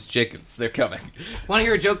threat is chickens. They're coming. Want to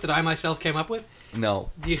hear a joke that I myself came up with? No.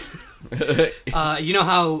 Do you, you know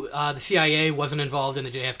how the CIA wasn't involved in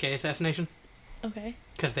the JFK assassination? Okay.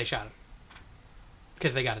 Because they shot him.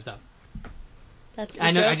 Because they got it done. That's the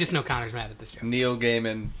I know. joke. I just know Connor's mad at this joke. Neil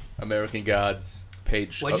Gaiman, American Gods,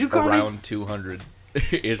 page What'd you call me? around 200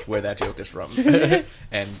 is where that joke is from.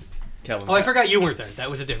 And Kellen. Oh, I forgot you weren't there. That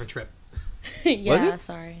was a different trip. Yeah, it?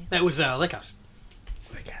 sorry. That was Lake House.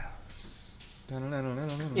 Lake House.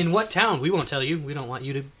 In what town? We won't tell you. We don't want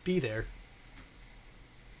you to be there.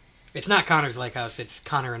 It's not Connor's lake house. It's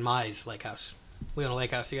Connor and Mai's lake house. We own a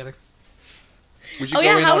lake house together. Oh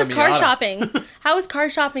yeah, how was car shopping? How was car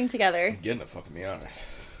shopping together? Getting a fucking Miata.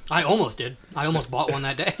 I almost did. I almost bought one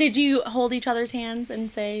that day. Did you hold each other's hands and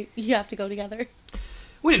say you have to go together?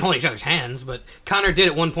 We didn't hold each other's hands, but Connor did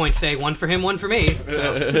at one point say one for him, one for me.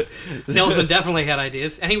 So salesman definitely had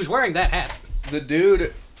ideas, and he was wearing that hat. The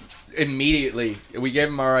dude immediately, we gave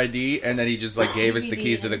him our ID, and then he just like gave us the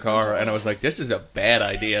keys to the car, and I was like, this is a bad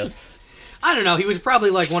idea. I don't know. He was probably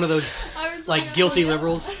like one of those like guilty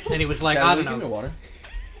liberals, and he was like, I don't know. Water.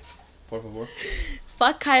 Por favor.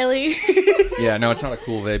 Fuck Kylie. Yeah, no, it's not a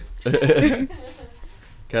cool vape.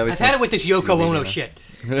 I've had it with this Yoko Ono shit.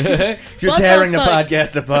 You're What tearing the the fuck?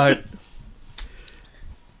 podcast apart.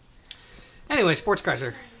 Anyway, sports cars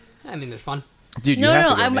are. I mean, they're fun. Dude, you No,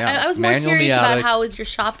 have no, to go Miata. I was more Manual curious Miata. about how was your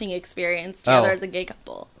shopping experience together Oh. as a gay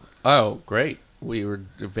couple. Oh, great. We were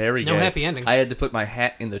very No gay. happy ending. I had to put my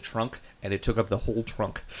hat in the trunk, and it took up the whole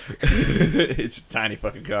trunk. It's a tiny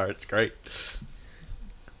fucking car. It's great.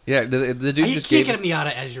 Yeah, the dude You just can't gave get a us...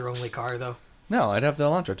 Miata as your only car, though. No, I'd have the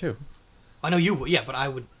Elantra, too. I know you would, yeah, but I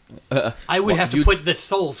would. I would have to put the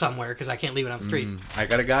soul somewhere because I can't leave it on the street. I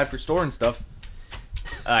got a guy for storing stuff.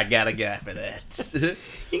 I got a guy for that.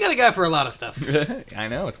 You got a guy for a lot of stuff. I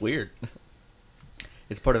know, it's weird.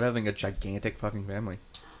 It's part of having a gigantic fucking family.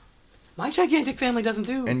 My gigantic family doesn't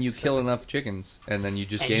do. And you kill enough chickens, and then you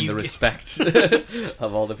just And gain you the get- respect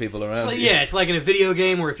of all the people around It's like, you. yeah, it's like in a video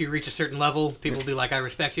game where if you reach a certain level, people will be like, I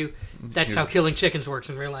respect you. That's how killing chickens works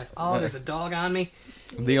in real life. Oh, there's a dog on me.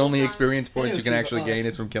 The only experience points Yeah, you can it's actually gain awesome.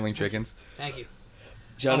 is from killing chickens. Thank you.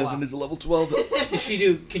 Jonathan wow. is a level 12. Can she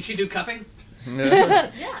do cupping?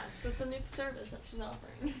 Yes, it's a new service that she's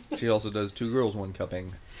offering. She also does 2 girls, 1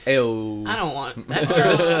 cupping. Ayo. I don't want that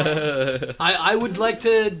service. I would like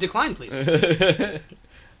to decline, please.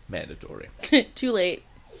 Mandatory. Too late.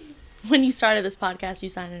 When you started this podcast, you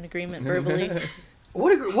signed an agreement verbally.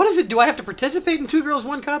 What is it? Do I have to participate in 2 girls,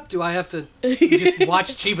 1 cup? Do I have to just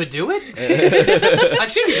watch Chiba do it?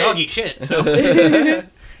 I've seen your dog eat shit, so.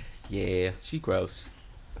 Yeah, she gross.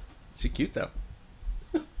 She cute though.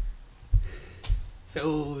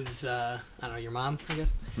 So is, I don't know, your mom, I guess?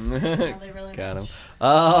 They really Got him. much.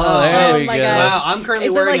 Oh, there Oh we my go. God. Wow, I'm currently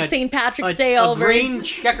Is it wearing like St. Patrick's a Day over? green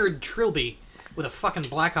checkered trilby with a fucking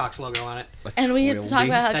Blackhawks logo on it. And we get to talk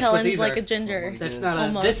about how That's what Kellen's these like are. a ginger. That's not a.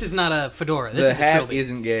 Almost. This is not a fedora. This The is a hat trilby.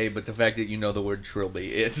 isn't gay, but the fact that you know the word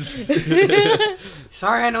trilby is.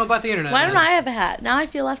 Sorry, I know about the internet. Why don't I have a hat? Now I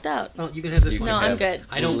feel left out. Well, you can have this You one. No, can I'm good.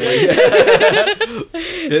 I don't.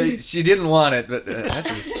 She didn't want it, but that's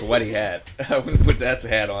a sweaty hat. I wouldn't put that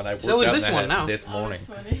hat on. I worked So is out this in one that hat now. this Oh, morning. it's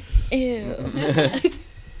sweaty. Ew.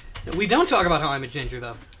 We don't talk about how I'm a ginger,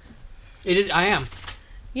 though. It is. I am.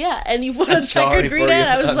 Yeah, and you put I'm a sorry checkered green for hat.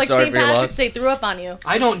 you. I was I'm like, sorry St. for your Patrick's loss. Day threw up on you.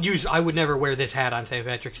 I would never wear this hat on St.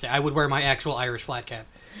 Patrick's Day. I would wear my actual Irish flat cap.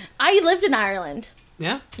 I lived in Ireland.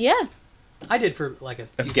 Yeah, Yeah. I did for like a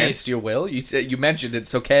few Against days. your will? You mentioned it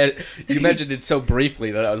so you mentioned it so briefly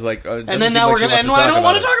that I was like, oh, it And then doesn't now seem we're like gonna. she And wants I don't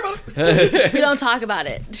want to about talk about it. We don't talk about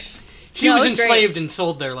it. She No, was it was great. enslaved and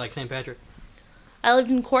sold there like St. Patrick. I lived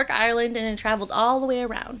in Cork, Ireland, and I traveled all the way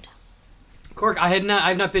around. Cork. I've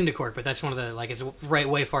not been to Cork, but that's one of the like it's right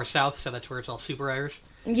way far south, so that's where it's all super Irish.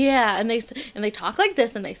 Yeah, and they talk like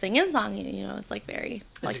this, and they sing in song. You know, it's like very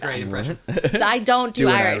That's like a great that. impression. I don't do Do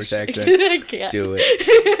an Irish. Irish accent. I can't. Do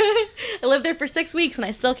it. I lived there for 6 weeks, and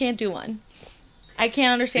I still can't do one. I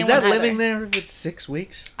can't understand Is that one living either. there if it's 6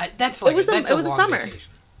 weeks? That's like It was a long summer.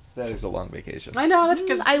 vacation. That is a long vacation. I know that's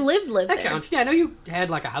because I lived that there. counts. Yeah, I know you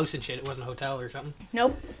had like a house and shit. It wasn't a hotel or something.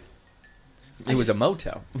 Nope. It was a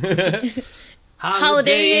motel.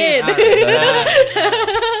 Holiday Inn. All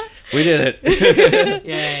right. We did it.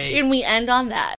 Yay. And we end on that.